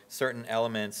so certain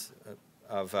elements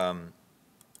of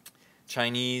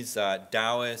Chinese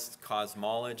Taoist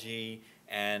cosmology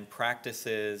and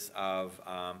practices of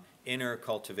inner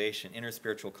cultivation, inner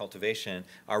spiritual cultivation,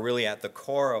 are really at the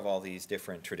core of all these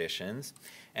different traditions.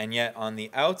 And yet on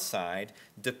the outside,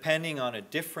 depending on a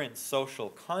different social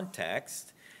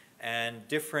context and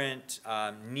different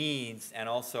needs and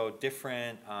also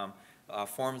different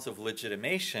forms of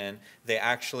legitimation, they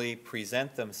actually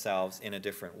present themselves in a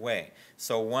different way.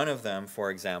 So one of them, for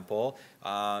example,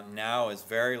 now is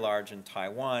very large in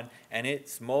Taiwan, and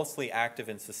it's mostly active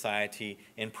in society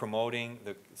in promoting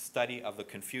the study of the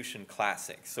Confucian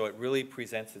classics. So it really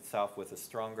presents itself with a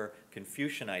stronger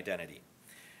Confucian identity.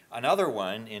 another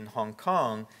one in Hong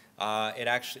Kong,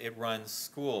 it runs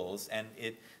schools, and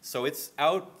so it's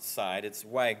outside. It's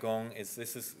Waigong.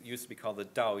 This used to be called the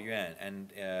Daoyuan,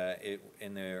 and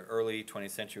in the early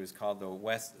 20th century it was called the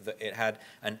West. It had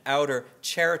an outer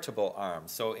charitable arm.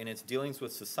 So in its dealings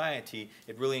with society,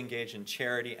 it really engaged in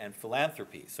charity and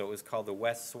philanthropy. So it was called the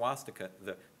West Swastika,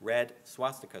 the Red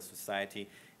Swastika Society,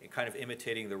 kind of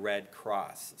imitating the Red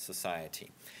Cross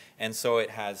Society. And so it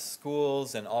has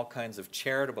schools and all kinds of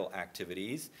charitable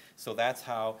activities. So that's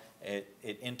how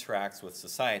it interacts with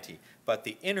society. But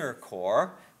the inner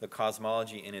core, the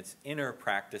cosmology in its inner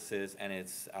practices and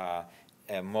its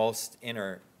most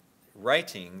inner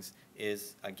writings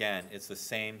is, again, it's the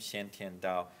same Xiantian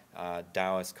Dao,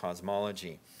 Taoist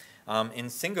cosmology. In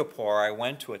Singapore, I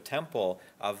went to a temple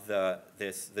of the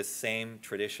same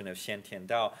tradition of Xiantian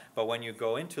Dao, but when you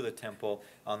go into the temple,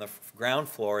 on the ground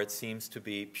floor, it seems to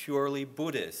be purely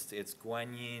Buddhist. It's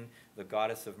Guanyin, the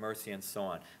goddess of mercy, and so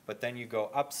on. But then you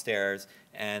go upstairs,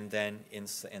 and then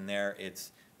in there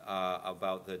it's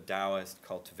about the Taoist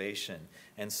cultivation.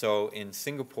 And so in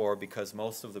Singapore, because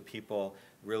most of the people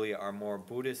really are more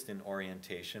Buddhist in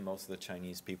orientation, most of the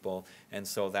Chinese people, and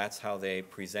so that's how they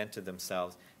presented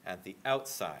themselves at the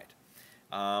outside.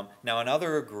 Now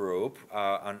another group,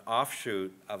 an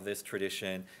offshoot of this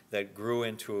tradition that grew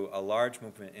into a large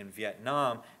movement in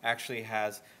Vietnam, actually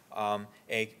has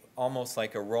almost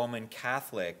like a Roman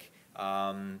Catholic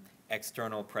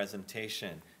external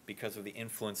presentation because of the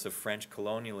influence of French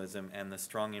colonialism and the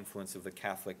strong influence of the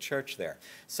Catholic Church there.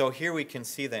 So here we can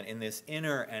see that in this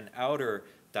inner and outer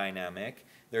dynamic,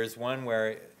 there's one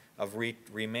where of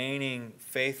remaining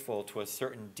faithful to a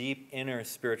certain deep inner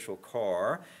spiritual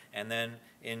core, and then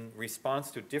in response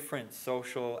to different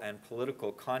social and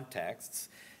political contexts,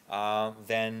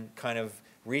 then kind of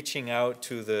reaching out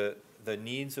to the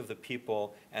needs of the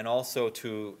people and also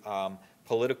to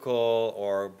political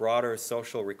or broader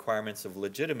social requirements of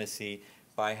legitimacy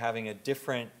by having a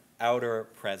different outer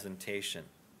presentation.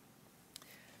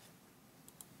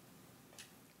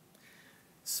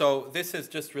 So this has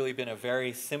just really been a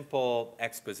very simple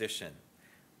exposition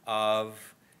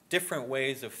of different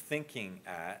ways of thinking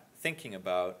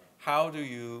about how do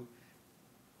you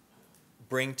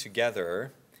bring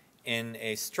together in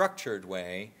a structured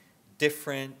way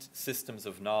different systems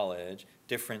of knowledge,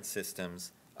 different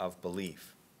systems of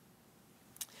belief.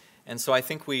 And so I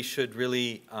think we should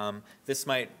really, this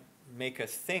might make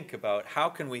us think about how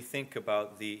can we think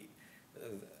about the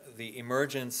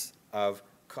emergence of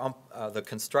the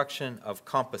construction of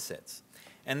composites.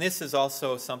 And this is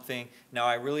also something,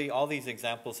 now all these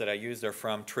examples that I used are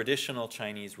from traditional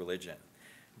Chinese religion.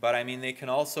 But I mean, they can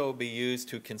also be used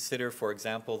to consider, for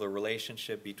example, the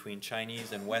relationship between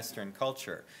Chinese and Western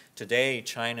culture. Today,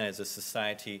 China is a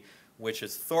society which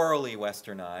is thoroughly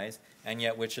Westernized, and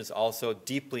yet which is also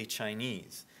deeply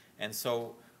Chinese. And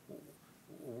so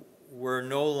we're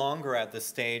no longer at the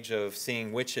stage of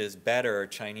seeing which is better,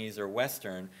 Chinese or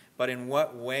Western, but in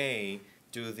what way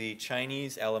do the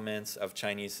Chinese elements of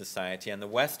Chinese society and the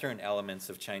Western elements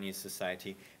of Chinese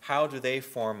society, how do they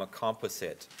form a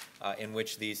composite in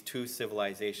which these two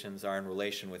civilizations are in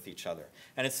relation with each other?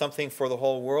 And it's something for the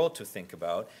whole world to think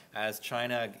about as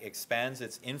China expands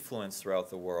its influence throughout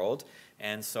the world.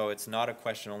 And so it's not a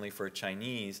question only for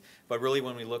Chinese, but really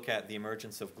when we look at the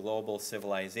emergence of global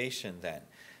civilization then.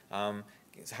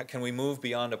 Can we move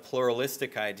beyond a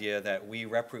pluralistic idea that we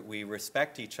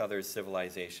respect each other's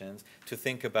civilizations to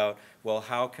think about, well,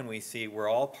 how can we see we're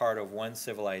all part of one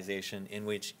civilization in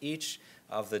which each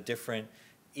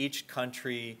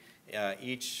country,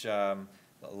 each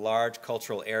large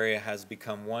cultural area has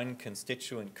become one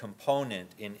constituent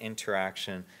component in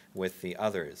interaction with the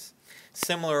others.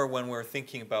 Similar when we're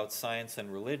thinking about science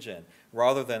and religion,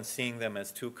 rather than seeing them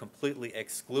as two completely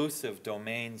exclusive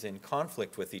domains in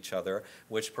conflict with each other,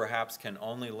 which perhaps can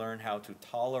only learn how to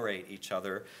tolerate each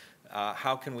other,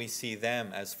 how can we see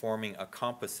them as forming a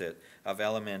composite of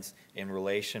elements in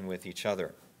relation with each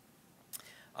other?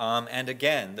 And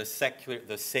again, the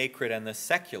sacred and the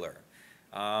secular.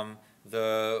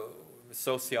 The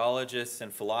sociologists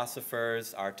and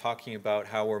philosophers are talking about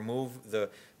how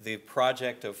the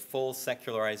project of full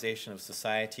secularization of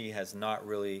society has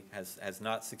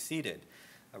not succeeded.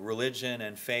 Religion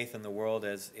and faith in the world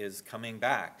is coming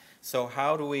back. So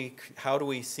how do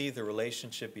we see the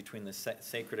relationship between the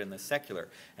sacred and the secular?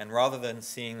 And rather than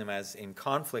seeing them as in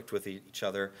conflict with each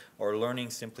other or learning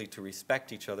simply to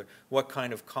respect each other, what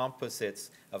kind of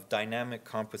composites, of dynamic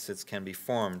composites can be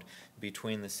formed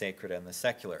between the sacred and the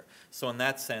secular? So in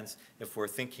that sense, if we're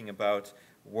thinking about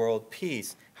world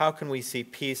peace, how can we see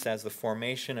peace as the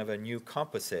formation of a new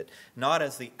composite, not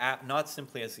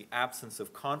simply as the absence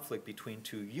of conflict between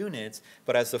two units,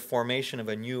 but as the formation of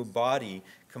a new body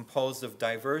composed of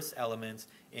diverse elements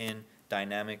in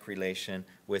dynamic relation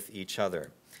with each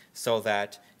other, so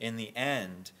that in the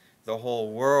end, the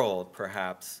whole world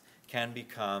perhaps can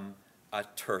become a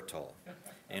turtle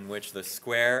in which the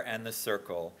square and the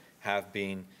circle have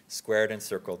been squared and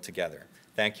circled together.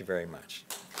 Thank you very much.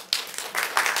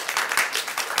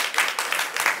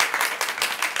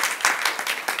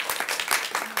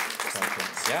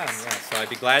 Yeah, so I'd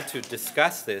be glad to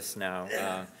discuss this now.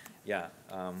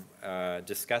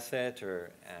 Discuss it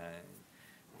or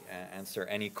answer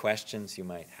any questions you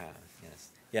might have. Yes.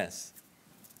 Yes.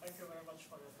 Thank you very much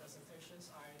for your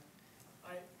presentations. I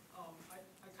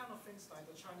kind of think like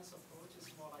the Chinese approach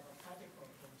is more like a practical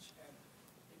approach, and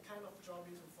it kind of draw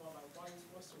me to for like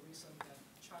what's the reason that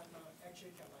China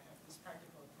actually can like have this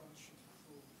practical approach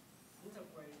to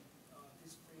integrate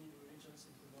these three religions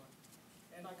into one.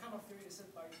 And I kind of feel is it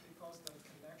like because the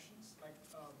connections like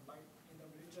in the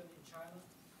religion in China,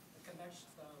 the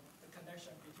connection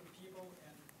between people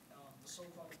and the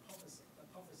so-called prophecies, the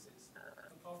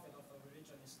prophet of the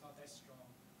religion is not that strong.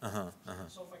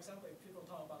 So, for example, if people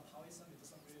talk about Taoism, it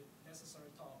doesn't really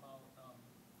necessarily talk about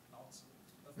Lao Tzu,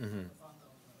 the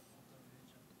founder of the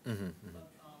religion.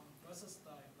 But versus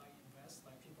like in West,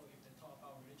 like people, if they talk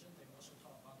about religion, they also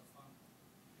talk about the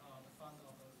founder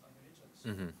of the religion.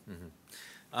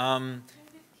 Can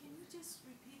you just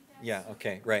repeat that? Yeah,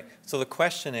 okay, right. So the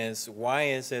question is, why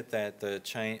is it that the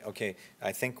Chinese, okay,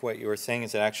 I think what you were saying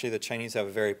is that actually the Chinese have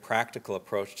a very practical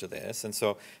approach to this. And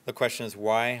so the question is,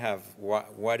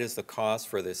 what is the cause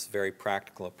for this very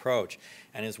practical approach?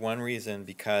 And is one reason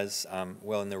because,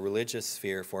 well, in the religious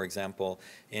sphere, for example,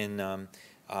 in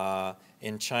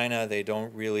China, they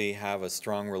don't really have a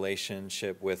strong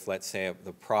relationship with, let's say,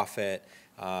 the prophet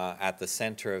at the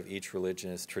center of each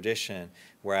religious tradition,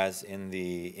 whereas in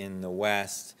the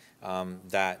West,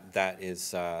 that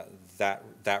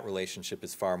relationship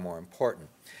is far more important.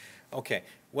 Okay,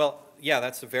 well, yeah,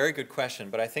 that's a very good question,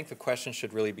 but I think the question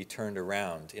should really be turned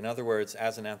around. In other words,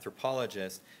 as an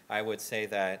anthropologist, I would say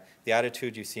that the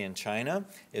attitude you see in China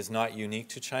is not unique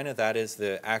to China. That is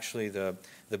actually the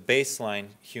baseline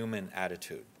human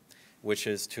attitude, which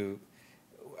is to,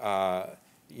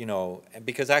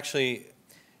 because actually,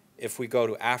 if we go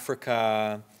to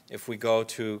Africa, if we go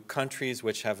to countries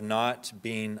which have not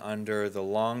been under the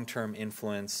long-term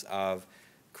influence of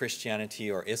Christianity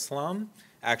or Islam,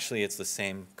 actually it's the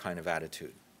same kind of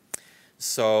attitude.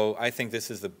 So I think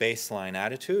this is the baseline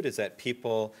attitude, is that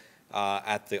people,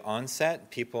 at the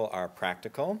onset, people are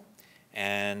practical,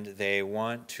 and they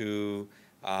want to,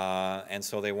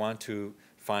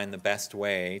 find the best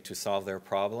way to solve their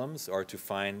problems or to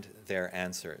find their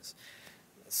answers.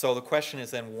 So the question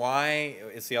is then, why,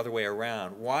 it's the other way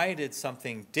around, why did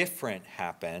something different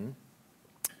happen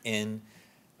in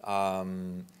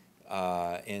the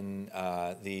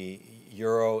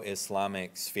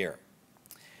Euro-Islamic sphere?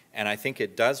 And I think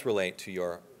it does relate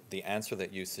to the answer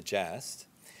that you suggest,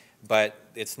 but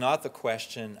it's not the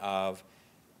question of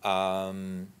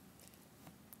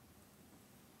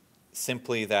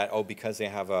simply that, because they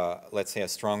have let's say, a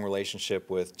strong relationship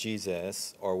with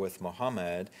Jesus or with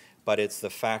Muhammad, but it's the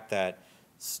fact that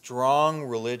strong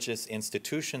religious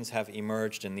institutions have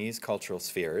emerged in these cultural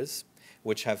spheres,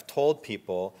 which have told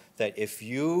people that if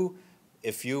you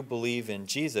believe in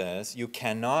Jesus, you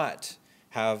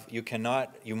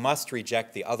must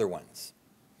reject the other ones.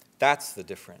 That's the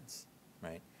difference,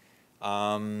 right?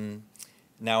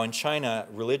 Now in China,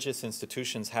 religious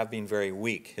institutions have been very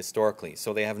weak historically,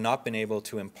 so they have not been able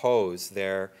to impose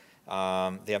that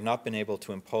kind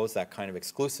of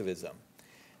exclusivism.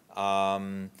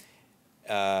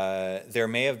 There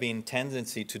may have been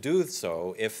tendency to do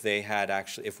so if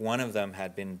one of them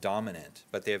had been dominant,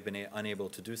 but they have been unable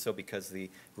to do so because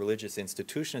the religious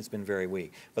institution has been very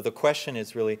weak. But the question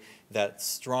is really that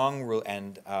strong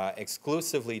and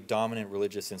exclusively dominant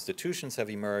religious institutions have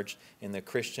emerged in the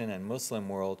Christian and Muslim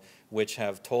world, which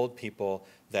have told people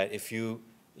that if you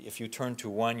turn to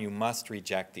one, you must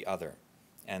reject the other.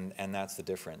 And that's the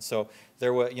difference. So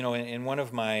there were, in one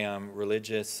of my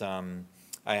religious,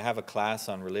 I have a class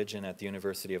on religion at the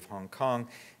University of Hong Kong,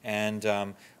 and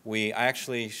I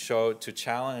actually showed, to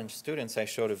challenge students, I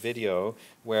showed a video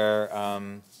where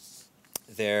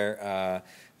there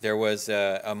was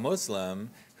a Muslim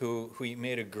who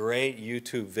made a great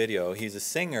YouTube video. He's a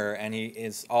singer, and he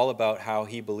is all about how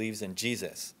he believes in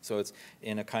Jesus. So it's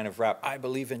in a kind of rap, I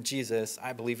believe in Jesus,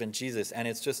 I believe in Jesus. And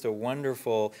it's just a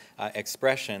wonderful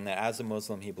expression that as a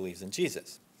Muslim, he believes in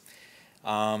Jesus.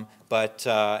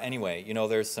 Anyway, you know,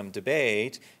 there's some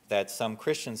debate that some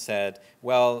Christians said,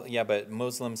 well, yeah, but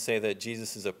Muslims say that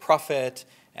Jesus is a prophet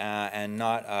and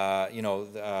not,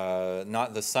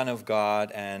 not the Son of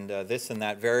God, and this and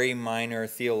that, very minor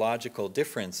theological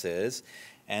differences.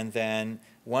 And then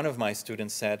one of my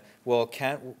students said, well,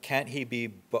 can't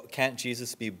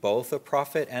Jesus be both a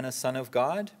prophet and a Son of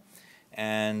God?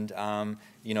 And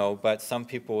but some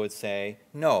people would say,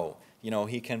 no,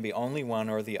 he can be only one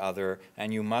or the other,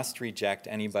 and you must reject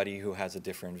anybody who has a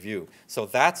different view. So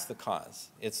that's the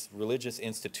cause. It's religious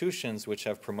institutions which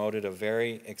have promoted a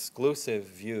very exclusive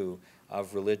view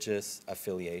of religious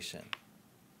affiliation.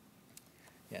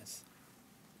 Yes.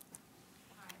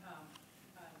 Hi,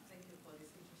 thank you for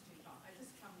this interesting talk. I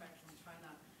just come back from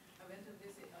China. I went to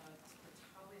visit the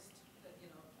Taoist,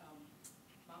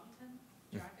 mountain,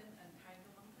 Dragon and Tiger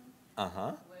Mountain.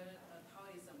 Where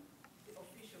Taoism, the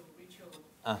official ritual,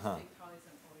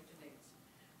 Taoism originates.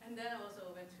 And then I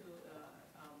also went to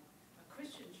a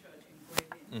Christian church in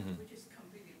Guilin, which is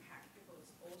completely packed. People is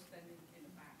all standing in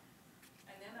the back.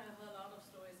 And then I heard a lot of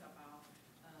stories about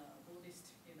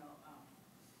Buddhist,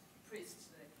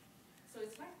 priests. So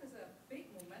it's like there's a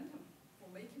big momentum for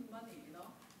making money,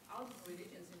 out of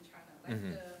religions in China. Like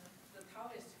the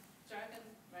Taoist Dragon,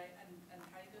 right, and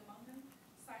Tiger Mountain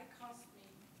site cost me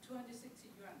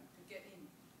 260 yuan to get in.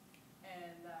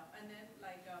 And then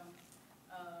like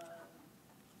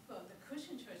well, the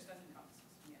Christian church doesn't cost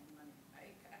me any money.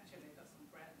 I actually got some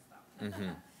bread and stuff.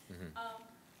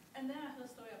 And then I heard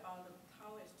a story about the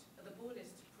Taoist, the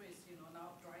Buddhist priests,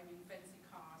 now driving fancy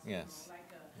cars, Yes.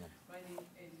 riding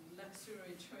in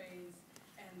luxury trains,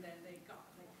 and then they got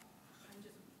like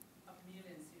hundreds of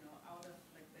millions, out of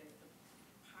like the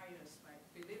pious, like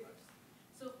believers.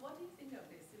 So what do you think of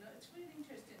this? It's really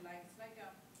interesting. Like it's like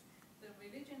the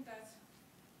religion that's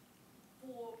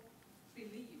for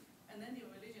belief, and then the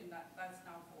religion that's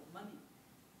now for money.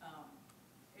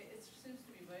 It seems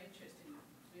to be very interesting.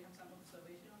 Do you have some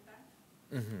observation on that?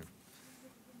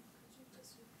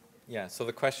 Yeah, so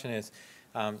the question is,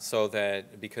 so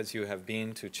that because you have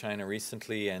been to China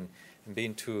recently and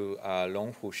been to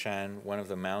Longhushan, one of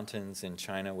the mountains in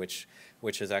China, which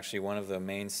is actually one of the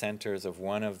main centers of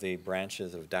one of the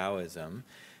branches of Taoism,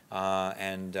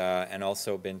 and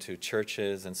also been to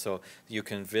churches, and so you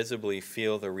can visibly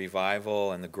feel the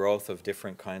revival and the growth of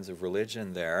different kinds of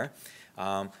religion there.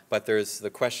 But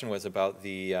the question was about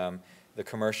the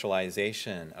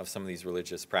commercialization of some of these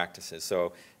religious practices.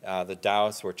 So the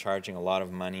Taoists were charging a lot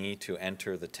of money to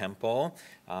enter the temple,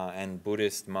 and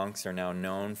Buddhist monks are now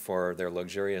known for their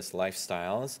luxurious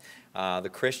lifestyles. The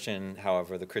Christian,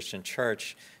 however, the Christian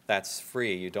church, that's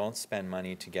free. You don't spend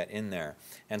money to get in there.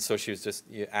 And so she was just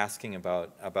asking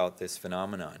about this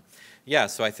phenomenon. Yeah,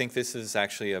 so I think this is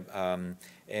actually a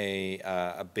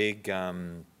big...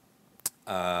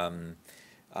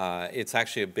 it's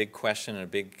actually a big question and a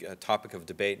big topic of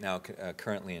debate now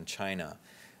currently in China.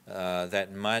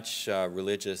 That much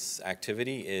religious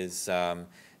activity is,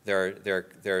 there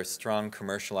are strong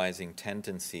commercializing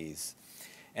tendencies.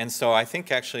 And so I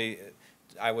think actually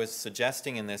I was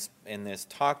suggesting in this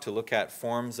talk to look at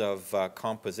forms of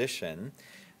composition,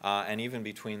 and even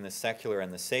between the secular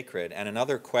and the sacred. And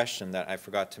another question that I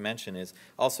forgot to mention is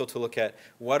also to look at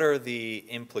what are the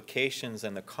implications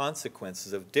and the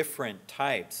consequences of different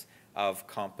types of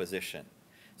composition.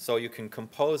 So you can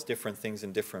compose different things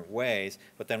in different ways,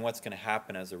 but then what's going to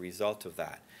happen as a result of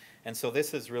that? And so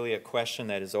this is really a question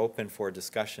that is open for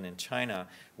discussion in China,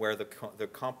 where the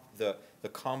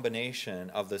combination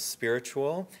of the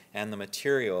spiritual and the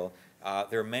material,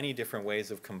 there are many different ways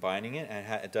of combining it,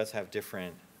 and it does have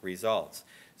different results.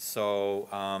 So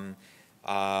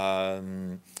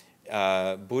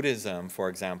Buddhism, for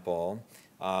example,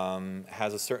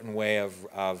 has a certain way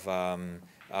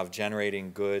of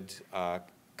generating good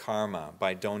karma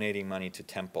by donating money to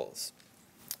temples.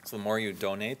 So the more you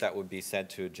donate, that would be said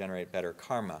to generate better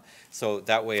karma. So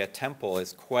that way a temple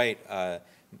is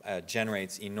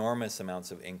generates enormous amounts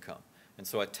of income. And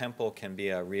so a temple can be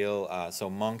a real, so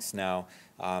monks now,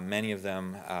 many of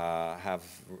them are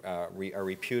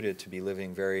reputed to be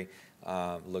living very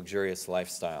luxurious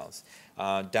lifestyles.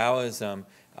 Taoism,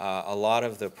 a lot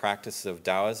of the practices of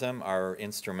Taoism are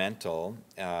instrumental,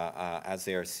 as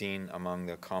they are seen among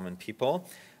the common people,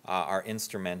 are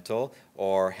instrumental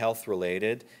or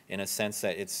health-related in a sense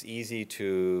that it's easy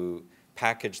to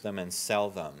package them and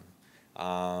sell them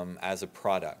as a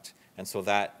product. And so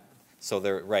there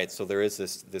is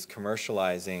this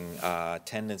commercializing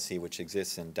tendency which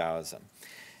exists in Taoism.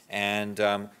 And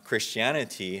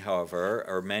Christianity, however,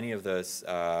 or many of the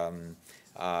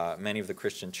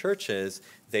Christian churches,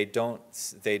 they don't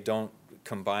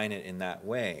combine it in that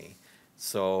way.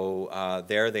 So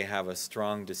there they have a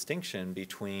strong distinction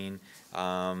between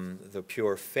the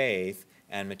pure faith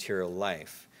and material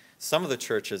life. Some of the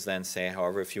churches then say,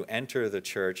 however, if you enter the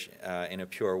church in a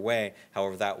pure way,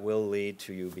 however, that will lead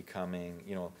to you becoming,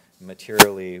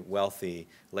 materially wealthy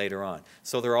later on.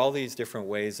 So there are all these different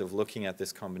ways of looking at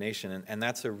this combination, and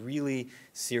that's a really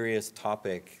serious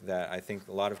topic that I think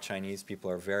a lot of Chinese people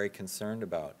are very concerned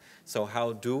about. So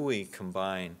how do we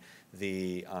combine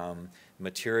the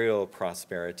material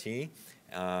prosperity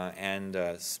and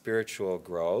spiritual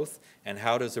growth, and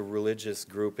how does a religious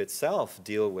group itself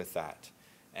deal with that?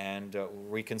 And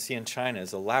we can see in China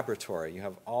as a laboratory, you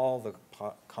have all the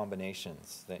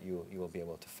combinations that you will be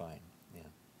able to find. Yeah.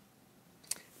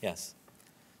 Yes?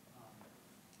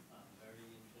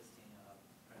 Very interesting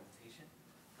presentation.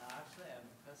 Actually,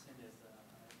 my question is,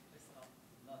 it's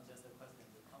not just a question,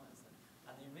 it's a comment.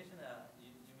 And you mentioned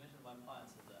one point,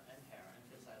 the NGOs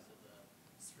emphasizes the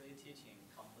three teaching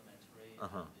complementary and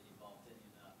involved in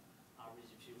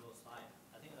average people's life.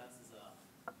 I think that's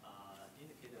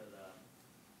indicated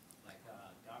like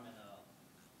governmental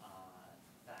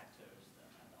factors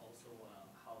and also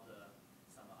how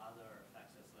some other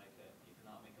factors like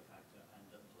economic factor and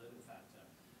the political factor,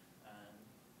 and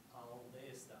how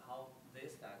these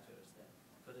factors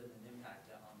put an impact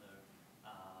on the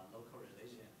local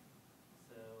religion.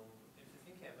 So if you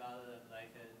think about it,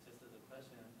 like just the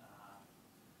question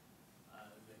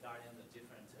regarding the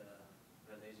different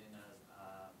religion,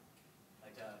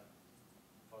 like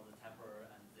for the temple,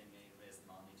 and they may raise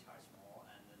money, charge more,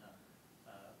 and then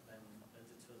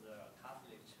to the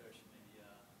Catholic Church, maybe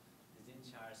they didn't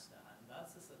charge, and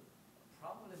that's just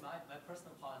probably my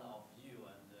personal point of view,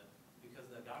 and because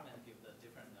the government give the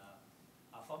different,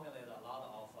 formulate a lot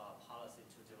of policy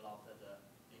to develop the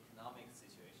economic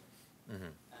situation,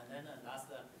 and then that's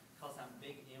cause some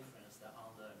big influence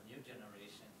on the new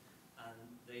generation, and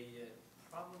they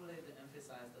probably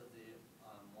emphasize the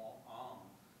more on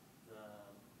the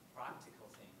practical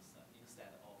things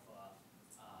instead of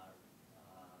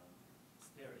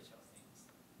spiritual things.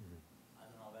 I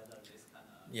don't know whether this kind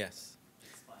of Yes.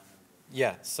 explain.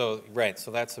 Yeah, so right,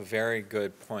 so that's a very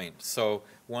good point. So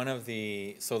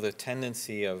the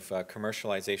tendency of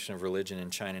commercialization of religion in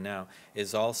China now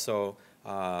is also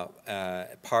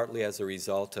partly as a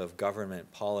result of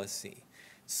government policy.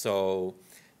 So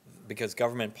because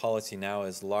government policy now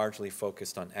is largely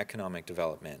focused on economic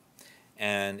development,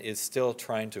 and is still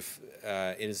trying to,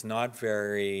 it is not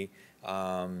very,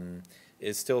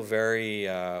 is still very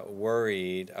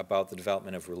worried about the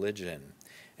development of religion.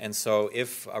 And so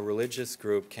if a religious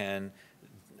group can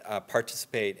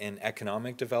participate in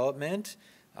economic development,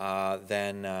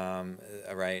 then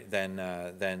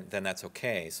that's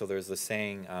okay. So there's the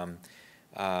saying,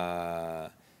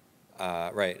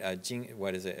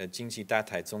 what is it? 经济大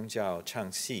台宗教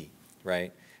唱戏,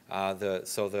 right?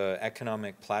 So the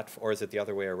economic platform, or is it the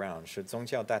other way around? 是宗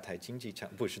教大台经济唱，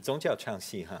不是宗教唱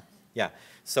戏, huh? Yeah.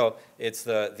 So it's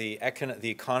the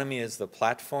economy is the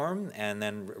platform, and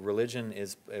then religion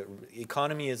is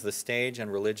economy is the stage, and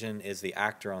religion is the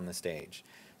actor on the stage.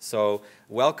 So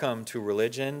welcome to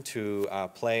religion to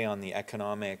play on the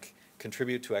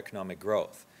contribute to economic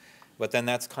growth. But then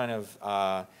that's kind of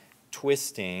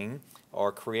twisting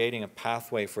or creating a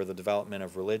pathway for the development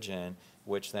of religion,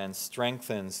 which then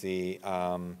strengthens the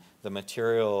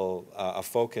material, a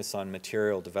focus on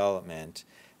material development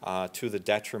to the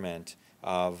detriment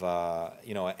of,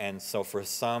 and so for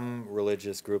some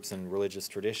religious groups and religious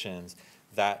traditions,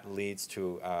 that leads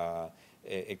to,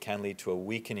 it can lead to a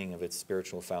weakening of its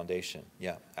spiritual foundation.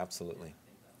 Yeah, absolutely.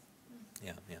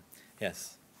 Yeah, yeah.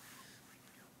 Yes?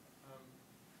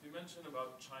 You mentioned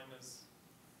about China's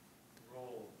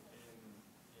role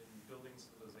in building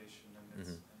civilization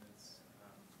and its,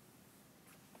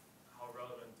 how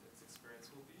relevant its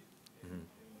experience will be in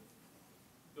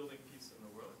building peace in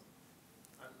the world.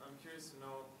 I'm curious to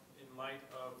know, in light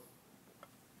of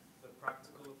the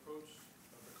practical approach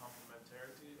of the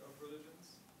complementarity of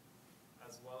religions,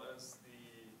 as well as the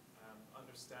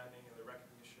understanding and the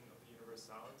recognition of the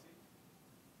universality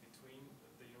between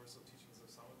the universal teachings of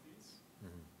some of these,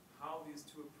 how these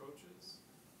two approaches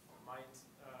might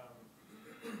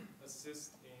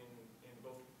assist in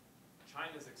both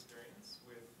China's experience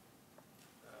with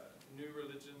new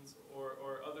religions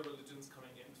or other religions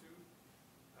coming into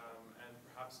and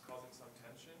perhaps causing some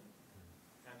tension,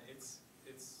 and its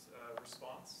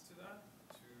response to that,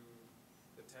 to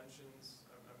the tensions.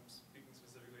 I'm speaking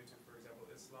specifically to, for example,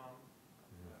 Islam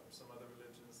or some other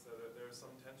religions. That there are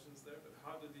some tensions there, but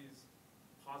how do these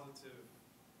positive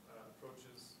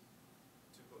approaches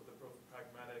to both the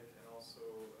pragmatic and also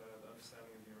the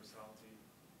understanding of universality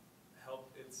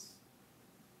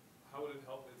would it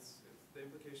help? It's the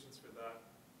implications for that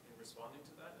in responding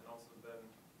to that, and also then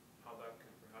how that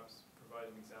could perhaps provide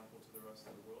an example to the rest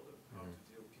of the world of how to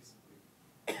deal peaceably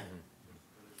with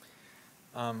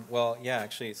religion. Well, yeah,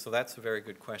 actually, so that's a very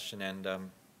good question, and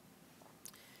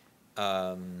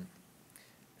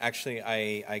actually,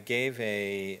 I gave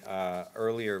a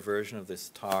earlier version of this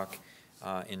talk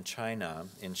in China,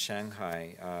 in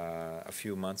Shanghai, a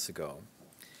few months ago.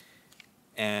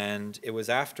 And it was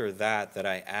after that that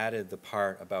I added the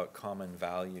part about common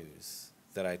values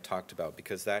that I talked about,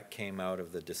 because that came out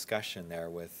of the discussion there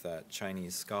with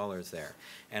Chinese scholars there.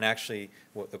 And actually,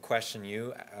 what the question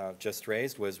you just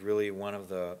raised was really one of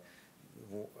the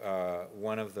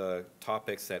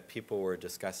topics that people were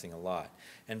discussing a lot.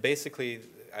 And basically,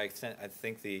 I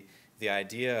think the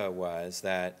idea was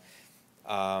that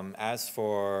as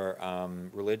for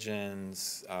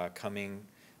religions coming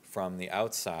from the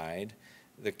outside,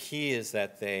 the key is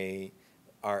that they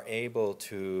are able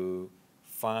to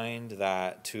find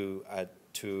that, to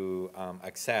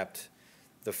accept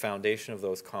the foundation of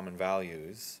those common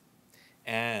values,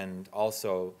 and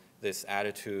also this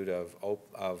attitude of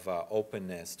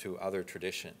openness to other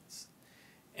traditions,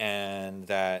 and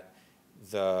that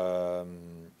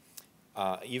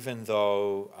even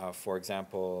though, for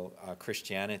example,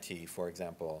 Christianity, for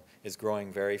example, is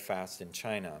growing very fast in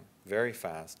China, very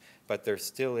fast, but there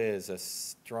still is a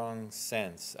strong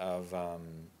sense of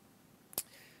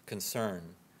concern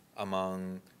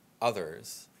among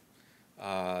others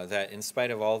that in spite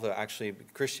of all the, actually,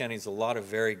 Christianity has a lot of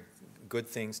very good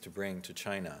things to bring to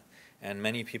China, and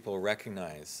many people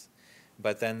recognize.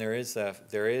 But then there is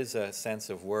a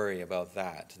sense of worry about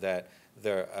that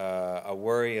a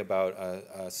worry about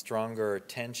a stronger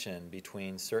tension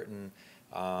between certain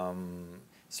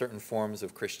forms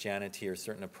of Christianity or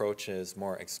certain approaches,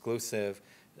 more exclusive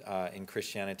in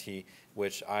Christianity,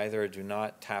 which either do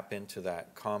not tap into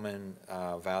that common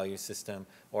value system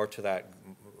or to that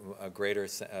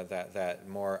that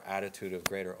more attitude of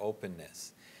greater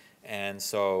openness. And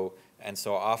so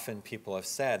often people have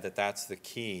said that that's the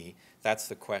key, that's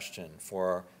the question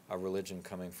for a religion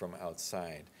coming from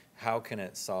outside. How can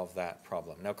it solve that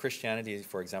problem? Now, Christianity,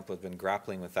 for example, has been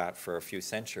grappling with that for a few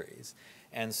centuries.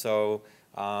 And so,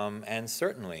 and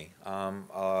certainly,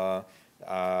 there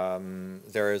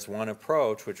is one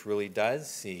approach which really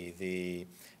does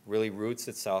really roots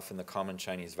itself in the common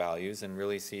Chinese values and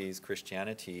really sees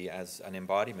Christianity as an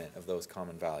embodiment of those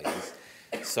common values.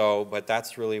 So, but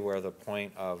that's really where the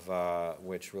point of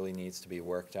which really needs to be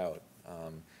worked out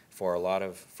for a lot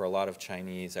of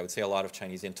Chinese, I would say a lot of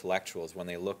Chinese intellectuals when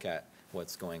they look at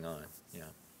what's going on. Yeah.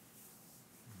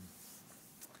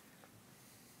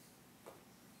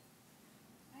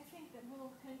 I think that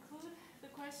we'll conclude the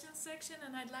questions section,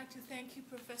 and I'd like to thank you,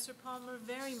 Professor Palmer,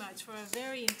 very much for a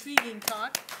very intriguing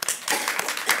talk.